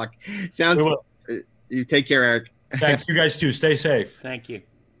to talk. Sounds. You take care, Erik. Thanks. You guys too. Stay safe. Thank you.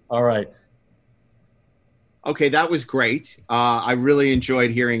 All right. Okay, that was great. I really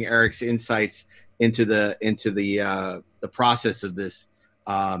enjoyed hearing Erik's insights into the process of this.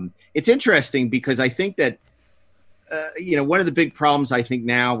 It's interesting because I think that one of the big problems I think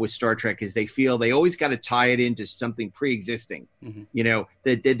now with Star Trek is they feel they always got to tie it into something pre-existing. Mm-hmm.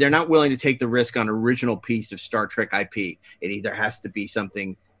 That they're not willing to take the risk on an original piece of Star Trek IP. It either has to be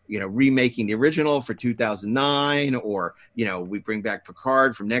something remaking the original for 2009, or we bring back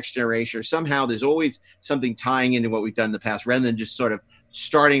Picard from Next Generation, or somehow there's always something tying into what we've done in the past, rather than just sort of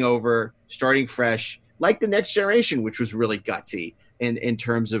starting over, starting fresh, like the Next Generation, which was really gutsy in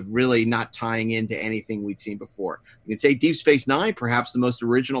terms of really not tying into anything we'd seen before. You can say Deep Space Nine, perhaps the most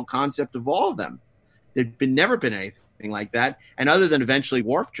original concept of all of them. There'd never been anything like that, and other than eventually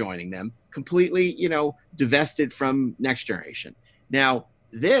Worf joining them, completely divested from Next Generation. Now,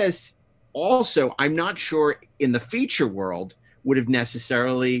 this also, I'm not sure in the feature world would have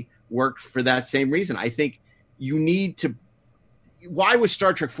necessarily worked for that same reason. I think you need to. Why was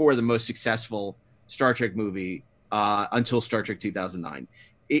Star Trek 4 the most successful Star Trek movie until Star Trek 2009?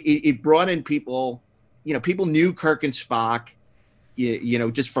 It brought in people. People knew Kirk and Spock,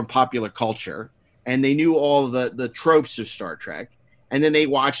 just from popular culture, and they knew all the tropes of Star Trek, and then they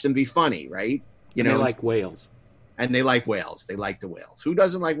watched them be funny, right? They like whales. And they like whales. They like the whales. Who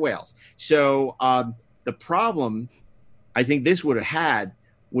doesn't like whales? So the problem I think this would have had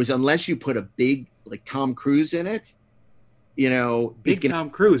was, unless you put a big, like Tom Cruise in it, big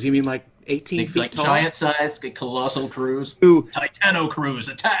Tom Cruise. You mean like 18 feet like tall? Giant-sized, colossal Cruise. Titano Cruise,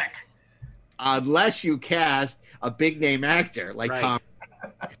 attack! Unless you cast a big name actor like Tom,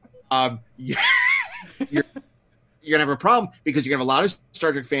 you're going to have a problem, because you're going to have a lot of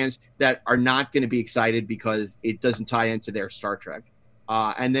Star Trek fans that are not going to be excited because it doesn't tie into their Star Trek.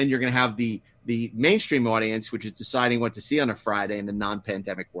 And then you're going to have the mainstream audience, which is deciding what to see on a Friday in the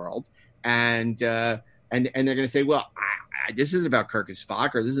non-pandemic world. And they're going to say, well, this isn't about Kirk and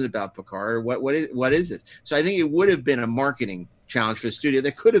Spock, or this is about Picard, or what is this? So I think it would have been a marketing challenge for the studio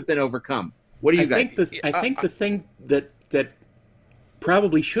that could have been overcome. What do you guys think? I think the thing that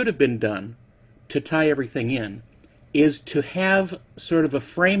probably should have been done to tie everything in is to have sort of a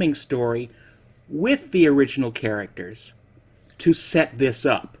framing story with the original characters to set this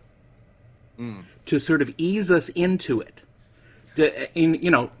up, to sort of ease us into it.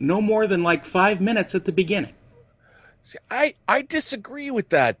 No more than like 5 minutes at the beginning. See, I disagree with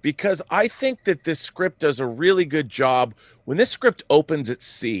that, because I think that this script does a really good job. When this script opens at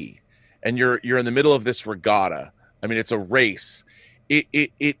sea and you're in the middle of this regatta, I mean, it's a race.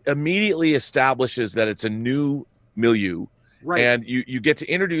 It immediately establishes that it's a new milieu, right? And you get to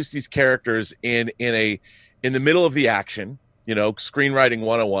introduce these characters in the middle of the action, screenwriting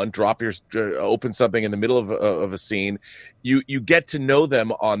 101, open something in the middle of a scene. You get to know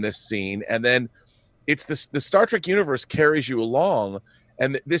them on this scene, and then it's the Star Trek universe carries you along,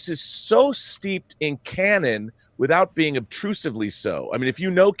 and this is so steeped in canon without being obtrusively so. I mean, if you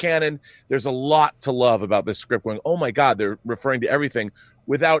know canon, there's a lot to love about this script going, oh my God, they're referring to everything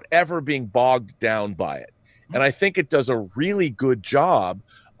without ever being bogged down by it. And I think it does a really good job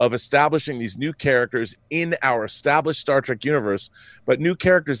of establishing these new characters in our established Star Trek universe, but new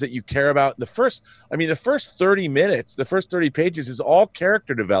characters that you care about. The first 30 minutes, the first 30 pages is all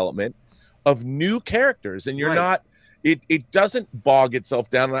character development of new characters, and you're not, it doesn't bog itself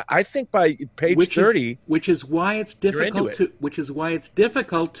down. And I think by page 30, which is why it's difficult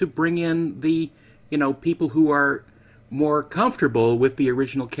to bring in the, people who are more comfortable with the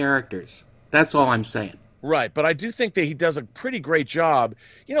original characters. That's all I'm saying. Right, but I do think that he does a pretty great job.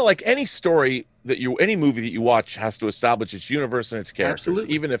 Like any story any movie that you watch has to establish its universe and its characters.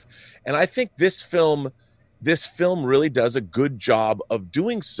 Absolutely. And I think this film really does a good job of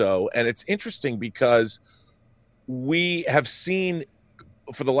doing so. And it's interesting because we have seen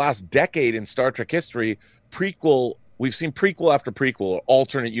for the last decade in Star Trek history, we've seen prequel after prequel, or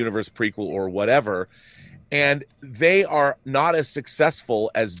alternate universe prequel, or whatever. And they are not as successful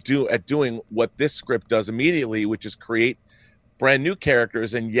at doing what this script does immediately, which is create brand new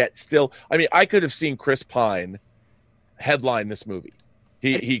characters. And yet still, I mean, I could have seen Chris Pine headline this movie.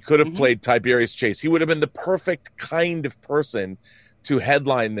 He could have played Tiberius Chase. He would have been the perfect kind of person to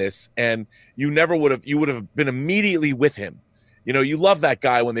headline this. And you would have been immediately with him. You love that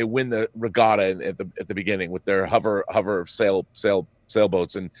guy when they win the regatta at the beginning with their hover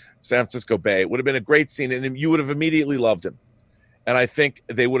sailboats in San Francisco Bay. It would have been a great scene, and you would have immediately loved him. And I think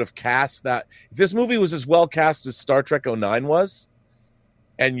they would have cast that. If this movie was as well cast as Star Trek 09 was,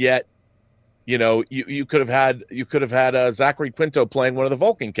 and yet, you could have had Zachary Quinto playing one of the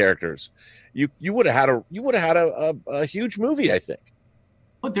Vulcan characters. You would have had a huge movie, I think.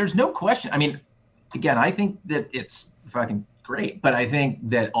 But there's no question. I mean, again, I think that it's fucking great, but I think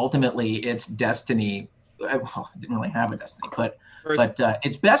that ultimately its destiny, well, it didn't really have a destiny, but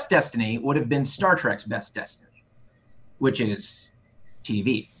its best destiny would have been Star Trek's best destiny, which is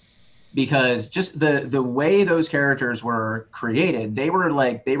TV. Because just the way those characters were created, they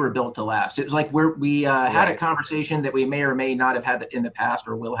were built to last. It was like we had a conversation that we may or may not have had in the past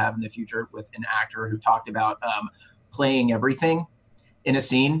or will have in the future with an actor who talked about playing everything in a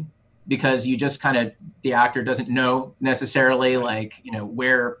scene, because you just the actor doesn't know necessarily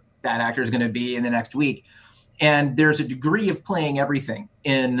where that actor is going to be in the next week. And there's a degree of playing everything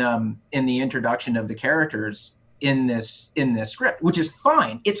in the introduction of the characters in this script, which is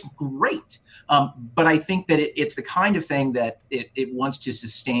fine. It's great. But I think that it's the kind of thing that it wants to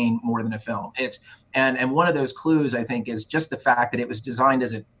sustain more than a film. And one of those clues, I think, is just the fact that it was designed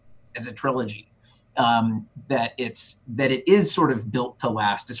as a trilogy, that it is sort of built to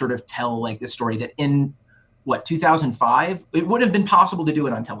last, to sort of tell the story that in 2005, it would have been possible to do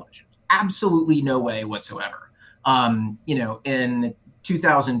it on television. Absolutely no way whatsoever. In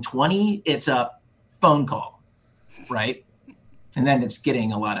 2020, it's a phone call. Right. And then it's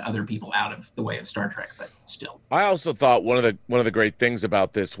getting a lot of other people out of the way of Star Trek, but still. I also thought one of the great things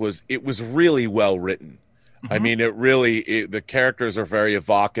about this was it was really well written. I mean, the characters are very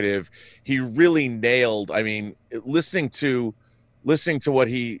evocative. He really nailed, listening to what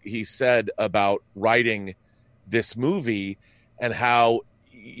he said about writing this movie and how,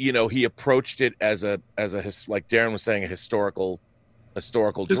 he approached it as a like Darren was saying, a historical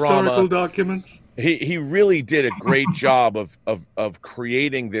drama. Documents. He really did a great job of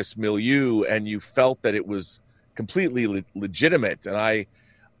creating this milieu, and you felt that it was completely legitimate. And I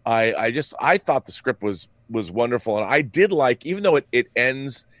thought the script was wonderful, and I did like, even though it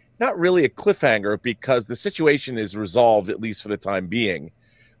ends not really a cliffhanger because the situation is resolved, at least for the time being,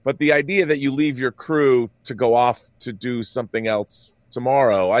 but the idea that you leave your crew to go off to do something else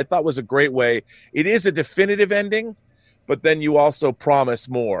tomorrow, I thought was a great way. It is a definitive ending, but then you also promise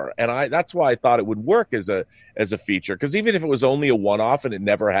more. And that's why I thought it would work as a feature. Because even if it was only a one-off and it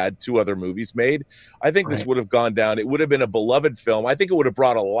never had two other movies made, I think this would have gone down. It would have been a beloved film. I think it would have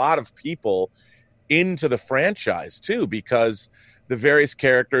brought a lot of people into the franchise too, because the various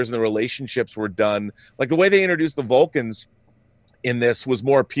characters and the relationships were done. Like the way they introduced the Vulcans in this was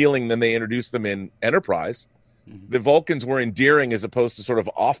more appealing than they introduced them in Enterprise. The Vulcans were endearing as opposed to sort of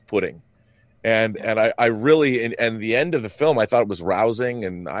off-putting. And I really, and the end of the film, I thought it was rousing,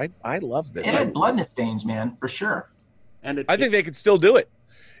 and I love this. It had blood in its veins, man, for sure. And I think they could still do it.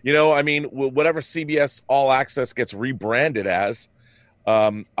 Whatever CBS All Access gets rebranded as,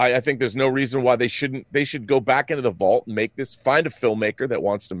 I think there's no reason why they shouldn't. They should go back into the vault and make this. Find a filmmaker that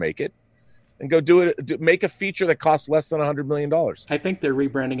wants to make it, and go do it. Make a feature that costs less than $100 million. I think they're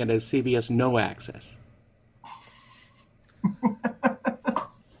rebranding it as CBS No Access.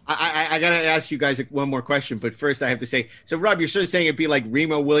 I got to ask you guys one more question, but first I have to say, so Rob, you're sort of saying it'd be like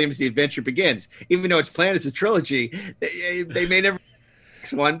Remo Williams' The Adventure Begins, even though it's planned as a trilogy. They may never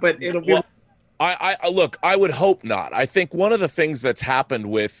next one, but it'll be. Well, I look. I would hope not. I think one of the things that's happened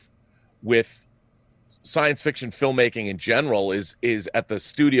with science fiction filmmaking in general is at the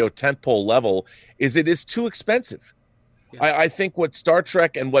studio tentpole level is it is too expensive. Yeah. I think what Star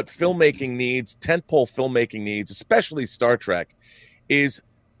Trek and what filmmaking needs, tentpole filmmaking needs, especially Star Trek, is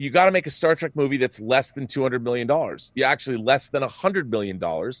you got to make a Star Trek movie that's less than $200 million. You actually less than $100 million.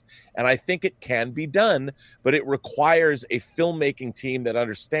 And I think it can be done, but it requires a filmmaking team that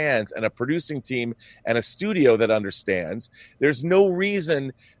understands and a producing team and a studio that understands. There's no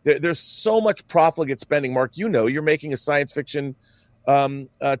reason. There's so much profligate spending. Mark, you're making a science fiction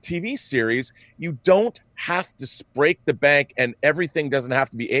TV series. You don't have to break the bank, and everything doesn't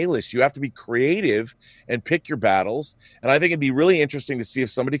have to be A-list. You have to be creative and pick your battles. And I think it'd be really interesting to see if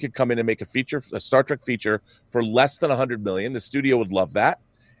somebody could come in and make a Star Trek feature for less than $100 million. The studio would love that,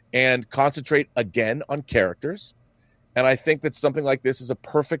 and concentrate again on characters. And I think that something like this is a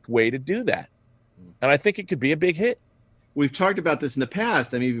perfect way to do that. And I think it could be a big hit. We've talked about this in the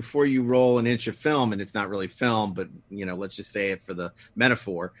past. I mean, before you roll an inch of film, and it's not really film, but let's just say it for the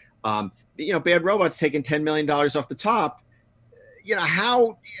metaphor. Bad Robot's taking $10 million off the top.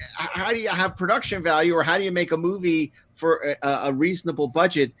 How do you have production value, or how do you make a movie for a reasonable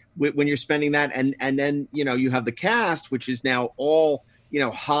budget when you're spending that? And then you have the cast, which is now all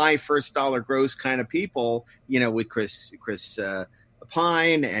high first dollar gross kind of people. With Chris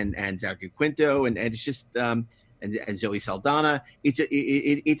Pine and Zachary Quinto, and it's just. And Zoe Saldana,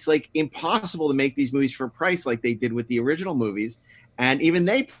 it's like impossible to make these movies for a price like they did with the original movies, and even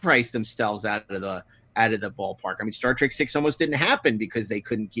they priced themselves out of the ballpark. I mean, Star Trek 6 almost didn't happen because they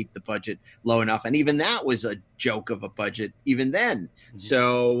couldn't keep the budget low enough, and even that was a joke of a budget even then. Mm-hmm.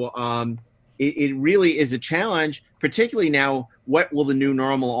 So it really is a challenge, particularly now. What will the new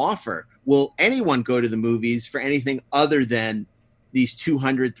normal offer? Will anyone go to the movies for anything other than these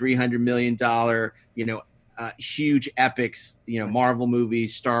 $200-300 million, huge epics, Marvel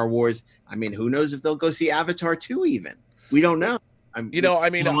movies, Star Wars? I mean, who knows if they'll go see Avatar 2 even? We don't know. I've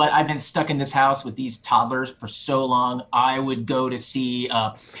been stuck in this house with these toddlers for so long. I would go to see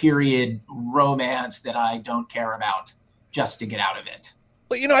a period romance that I don't care about just to get out of it.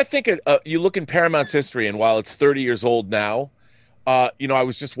 Well, I think you look in Paramount's history, and while it's 30 years old now, I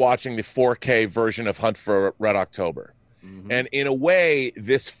was just watching the 4K version of Hunt for Red October. Mm-hmm. And in a way,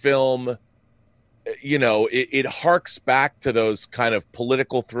 this film, it harks back to those kind of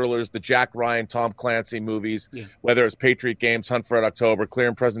political thrillers, the Jack Ryan, Tom Clancy movies, whether it's Patriot Games, Hunt for Red October, Clear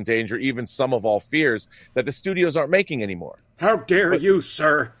and Present Danger, even Sum of All Fears, that the studios aren't making anymore. How dare you,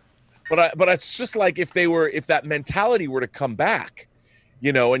 sir? But it's just like if that mentality were to come back,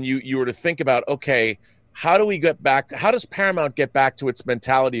 and you were to think about, okay, how does Paramount get back to its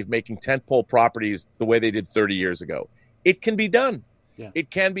mentality of making tentpole properties the way they did 30 years ago? It can be done. Yeah.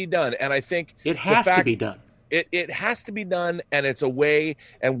 It can be done, and I think it has to be done. It has to be done, and it's a way.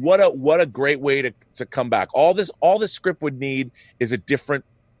 And what a great way to come back. All this script would need is a different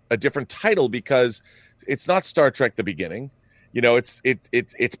title, because it's not Star Trek: The Beginning.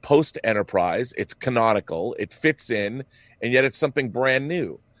 It's post Enterprise. It's canonical. It fits in, and yet it's something brand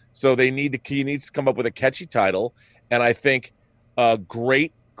new. So he needs to come up with a catchy title, and I think a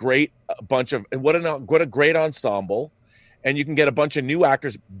great bunch of what a great ensemble. And you can get a bunch of new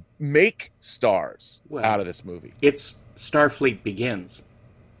actors, make stars out of this movie. It's Starfleet Begins,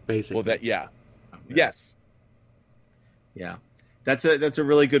 basically. Well, yes. Yeah, that's a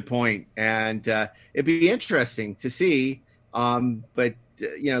really good point, and it'd be interesting to see. But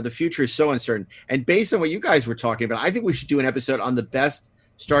the future is so uncertain. And based on what you guys were talking about, I think we should do an episode on the best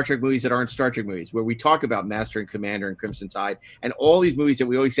Star Trek movies that aren't Star Trek movies, where we talk about Master and Commander and Crimson Tide and all these movies that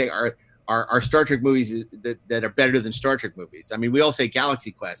we always say are Star Trek movies that are better than Star Trek movies. I mean, we all say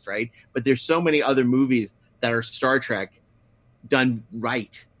Galaxy Quest, right? But there's so many other movies that are Star Trek done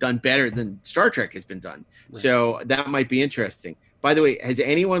better than Star Trek has been done. Right. So that might be interesting. By the way, has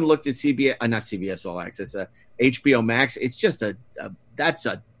anyone looked at not CBS All Access, HBO Max? It's just that's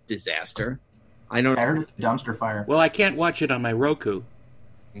a disaster. I heard it's a dumpster fire. Well, I can't watch it on my Roku.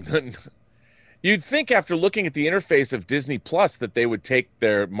 You'd think after looking at the interface of Disney Plus that they would take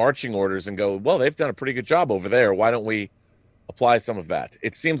their marching orders and go, well, they've done a pretty good job over there. Why don't we apply some of that?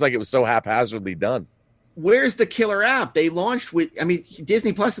 It seems like it was so haphazardly done. where's the killer app? They launched with, I mean,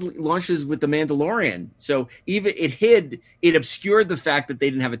 Disney Plus launches with The Mandalorian. So even it obscured the fact that they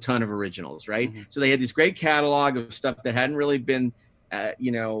didn't have a ton of originals, right? Mm-hmm. So they had this great catalog of stuff that hadn't really been,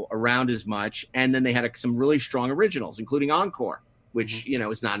 around as much. And then they had some really strong originals, including Encore, which,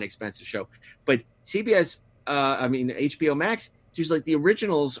 is not an expensive show. But CBS, HBO Max, there's like the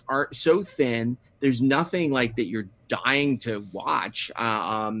originals are so thin. There's nothing like that you're dying to watch.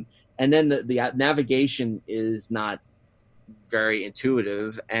 And then the navigation is not very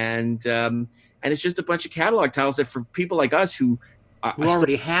intuitive. And it's just a bunch of catalog titles that for people like us who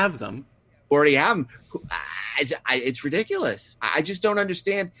already have them. It's ridiculous. I just don't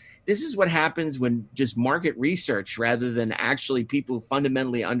understand. This is what happens when just market research rather than actually people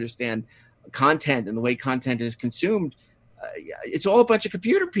fundamentally understand content and the way content is consumed. It's all a bunch of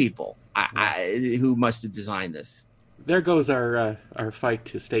computer people who must have designed this. There goes our fight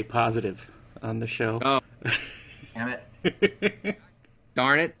to stay positive on the show. Oh, damn it!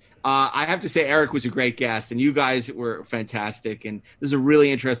 Darn it! I have to say, Eric was a great guest, and you guys were fantastic. And this is a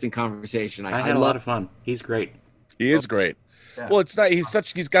really interesting conversation. I had a lot of fun. He's great. He is great. Yeah. Well, it's not. He's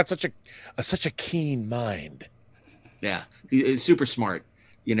got such a keen mind. Yeah, he's super smart.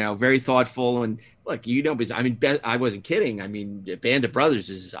 Very thoughtful, and look, because I wasn't kidding. I mean, Band of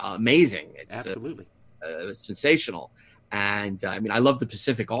Brothers is amazing. It's absolutely sensational, and I love The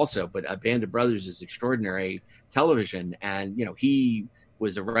Pacific also, but Band of Brothers is extraordinary television, and he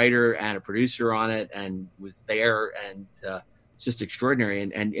was a writer and a producer on it, and was there, and it's just extraordinary,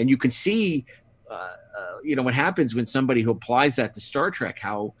 and you can see, what happens when somebody who applies that to Star Trek,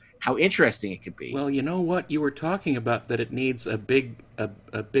 how interesting it could be. Well, you know what you were talking about, that it needs a big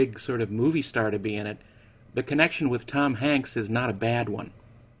sort of movie star to be in it. The connection with Tom Hanks is not a bad one.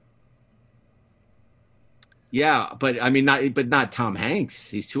 Yeah, but not Tom Hanks.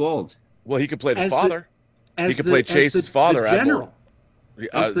 He's too old. Well, he could play the father. He could play Chase's father. The general.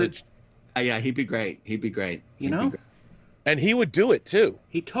 Yeah, he'd be great. He'd be great. And he would do it too.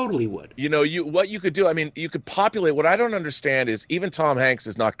 He totally would. What you could do, you could populate. What I don't understand is even Tom Hanks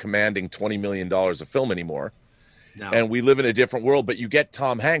is not commanding $20 million a film anymore. No. And we live in a different world, but you get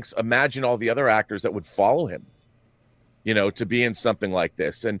Tom Hanks, imagine all the other actors that would follow him, to be in something like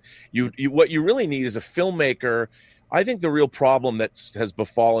this. And what you really need is a filmmaker. I think the real problem that has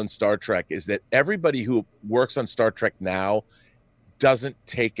befallen Star Trek is that everybody who works on Star Trek now doesn't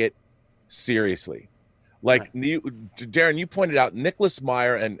take it seriously. Like right. Darren, you pointed out, Nicholas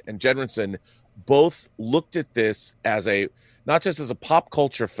Meyer and Jendresen both looked at this as not just as a pop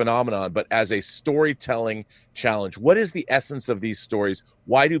culture phenomenon, but as a storytelling challenge. What is the essence of these stories?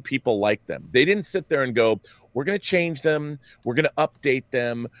 Why do people like them? They didn't sit there and go, we're going to change them. We're going to update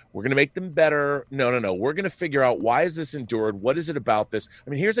them. We're going to make them better. No. We're going to figure out, why is this endured? What is it about this?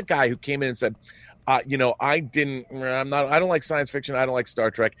 Here's a guy who came in and said, I don't like science fiction. I don't like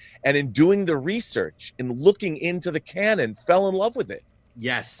Star Trek. And in doing the research and looking into the canon, fell in love with it.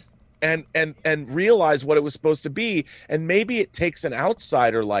 Yes. And realize what it was supposed to be. And maybe it takes an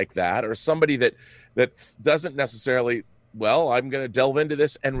outsider like that, or somebody that doesn't necessarily, I'm going to delve into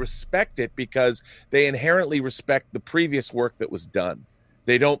this and respect it, because they inherently respect the previous work that was done.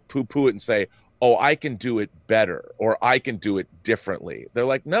 They don't poo-poo it and say, oh, I can do it better, or I can do it differently. They're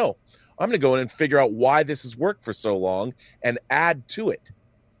like, no, I'm going to go in and figure out why this has worked for so long and add to it.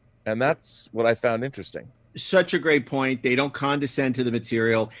 And that's what I found interesting. Such a great point. They don't condescend to the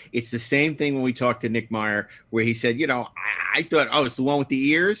material. It's the same thing when we talked to Nick Meyer, where he said, I thought, it's the one with the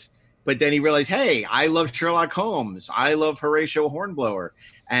ears. But then he realized, hey, I love Sherlock Holmes. I love Horatio Hornblower.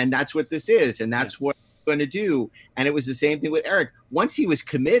 And that's what this is. And that's what we're going to do. And it was the same thing with Eric. Once he was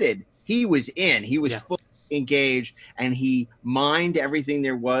committed, he was in. He was fully engaged. And he mined everything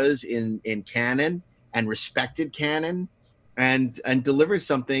there was in canon and respected canon and delivered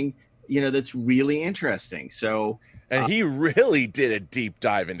something that's really interesting. So, and he really did a deep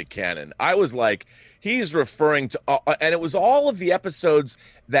dive into canon. I was like, he's referring to, and it was all of the episodes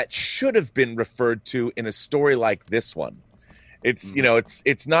that should have been referred to in a story like this one. It's,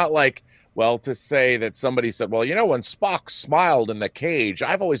 it's not like, to say that somebody said, when Spock smiled in the cage,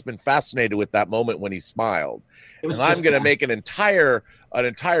 I've always been fascinated with that moment when he smiled. And I'm going to make an entire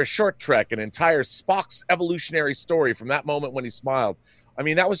short trek, an entire Spock's evolutionary story from that moment when he smiled.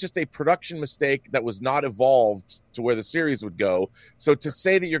 That was just a production mistake that was not evolved to where the series would go. So to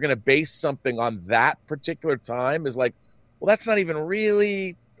say that you're going to base something on that particular time is like, that's not even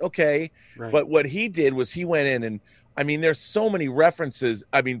really okay. Right. But what he did was he went in and, there's so many references,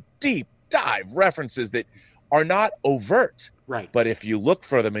 deep dive references that are not overt. Right. But if you look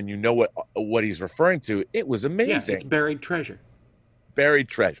for them and you know what he's referring to, it was amazing. Yeah, it's buried treasure. Buried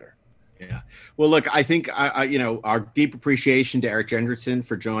treasure. Yeah. Well, look, I think, our deep appreciation to Erik Jendresen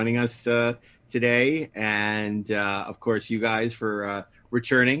for joining us today. And, of course, you guys for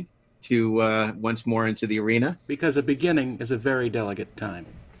returning to once more into the arena. Because a beginning is a very delicate time.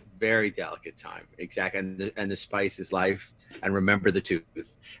 Very delicate time. Exactly. And the spice is life. And remember the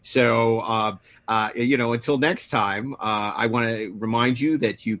tooth. So, until next time, I want to remind you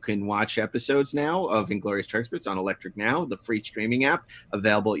that you can watch episodes now of Inglorious Treksperts on Electric Now, the free streaming app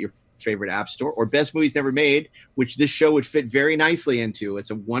available at your favorite app store, or Best Movies Never Made, which this show would fit very nicely into.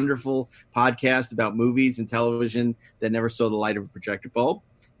 It's a wonderful podcast about movies and television that never saw the light of a projector bulb,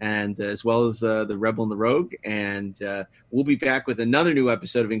 and as well as the Rebel and the Rogue. And we'll be back with another new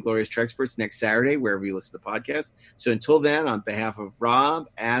episode of Inglorious Treksperts next Saturday, wherever you listen to the podcast. So until then, on behalf of Rob,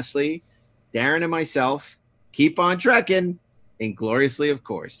 Ashley, Darren, and myself, keep on trekking, ingloriously, of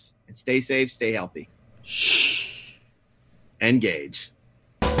course. And stay safe, stay healthy. Shh. Engage.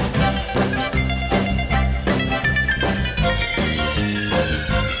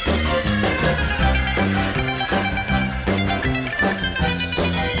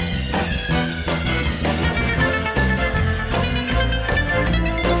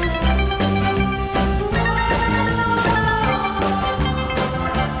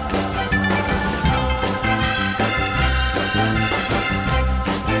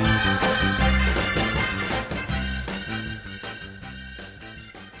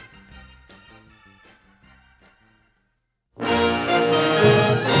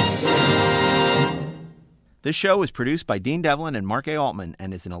 This show is produced by Dean Devlin and Mark A. Altman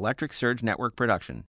and is an Electric Surge Network production.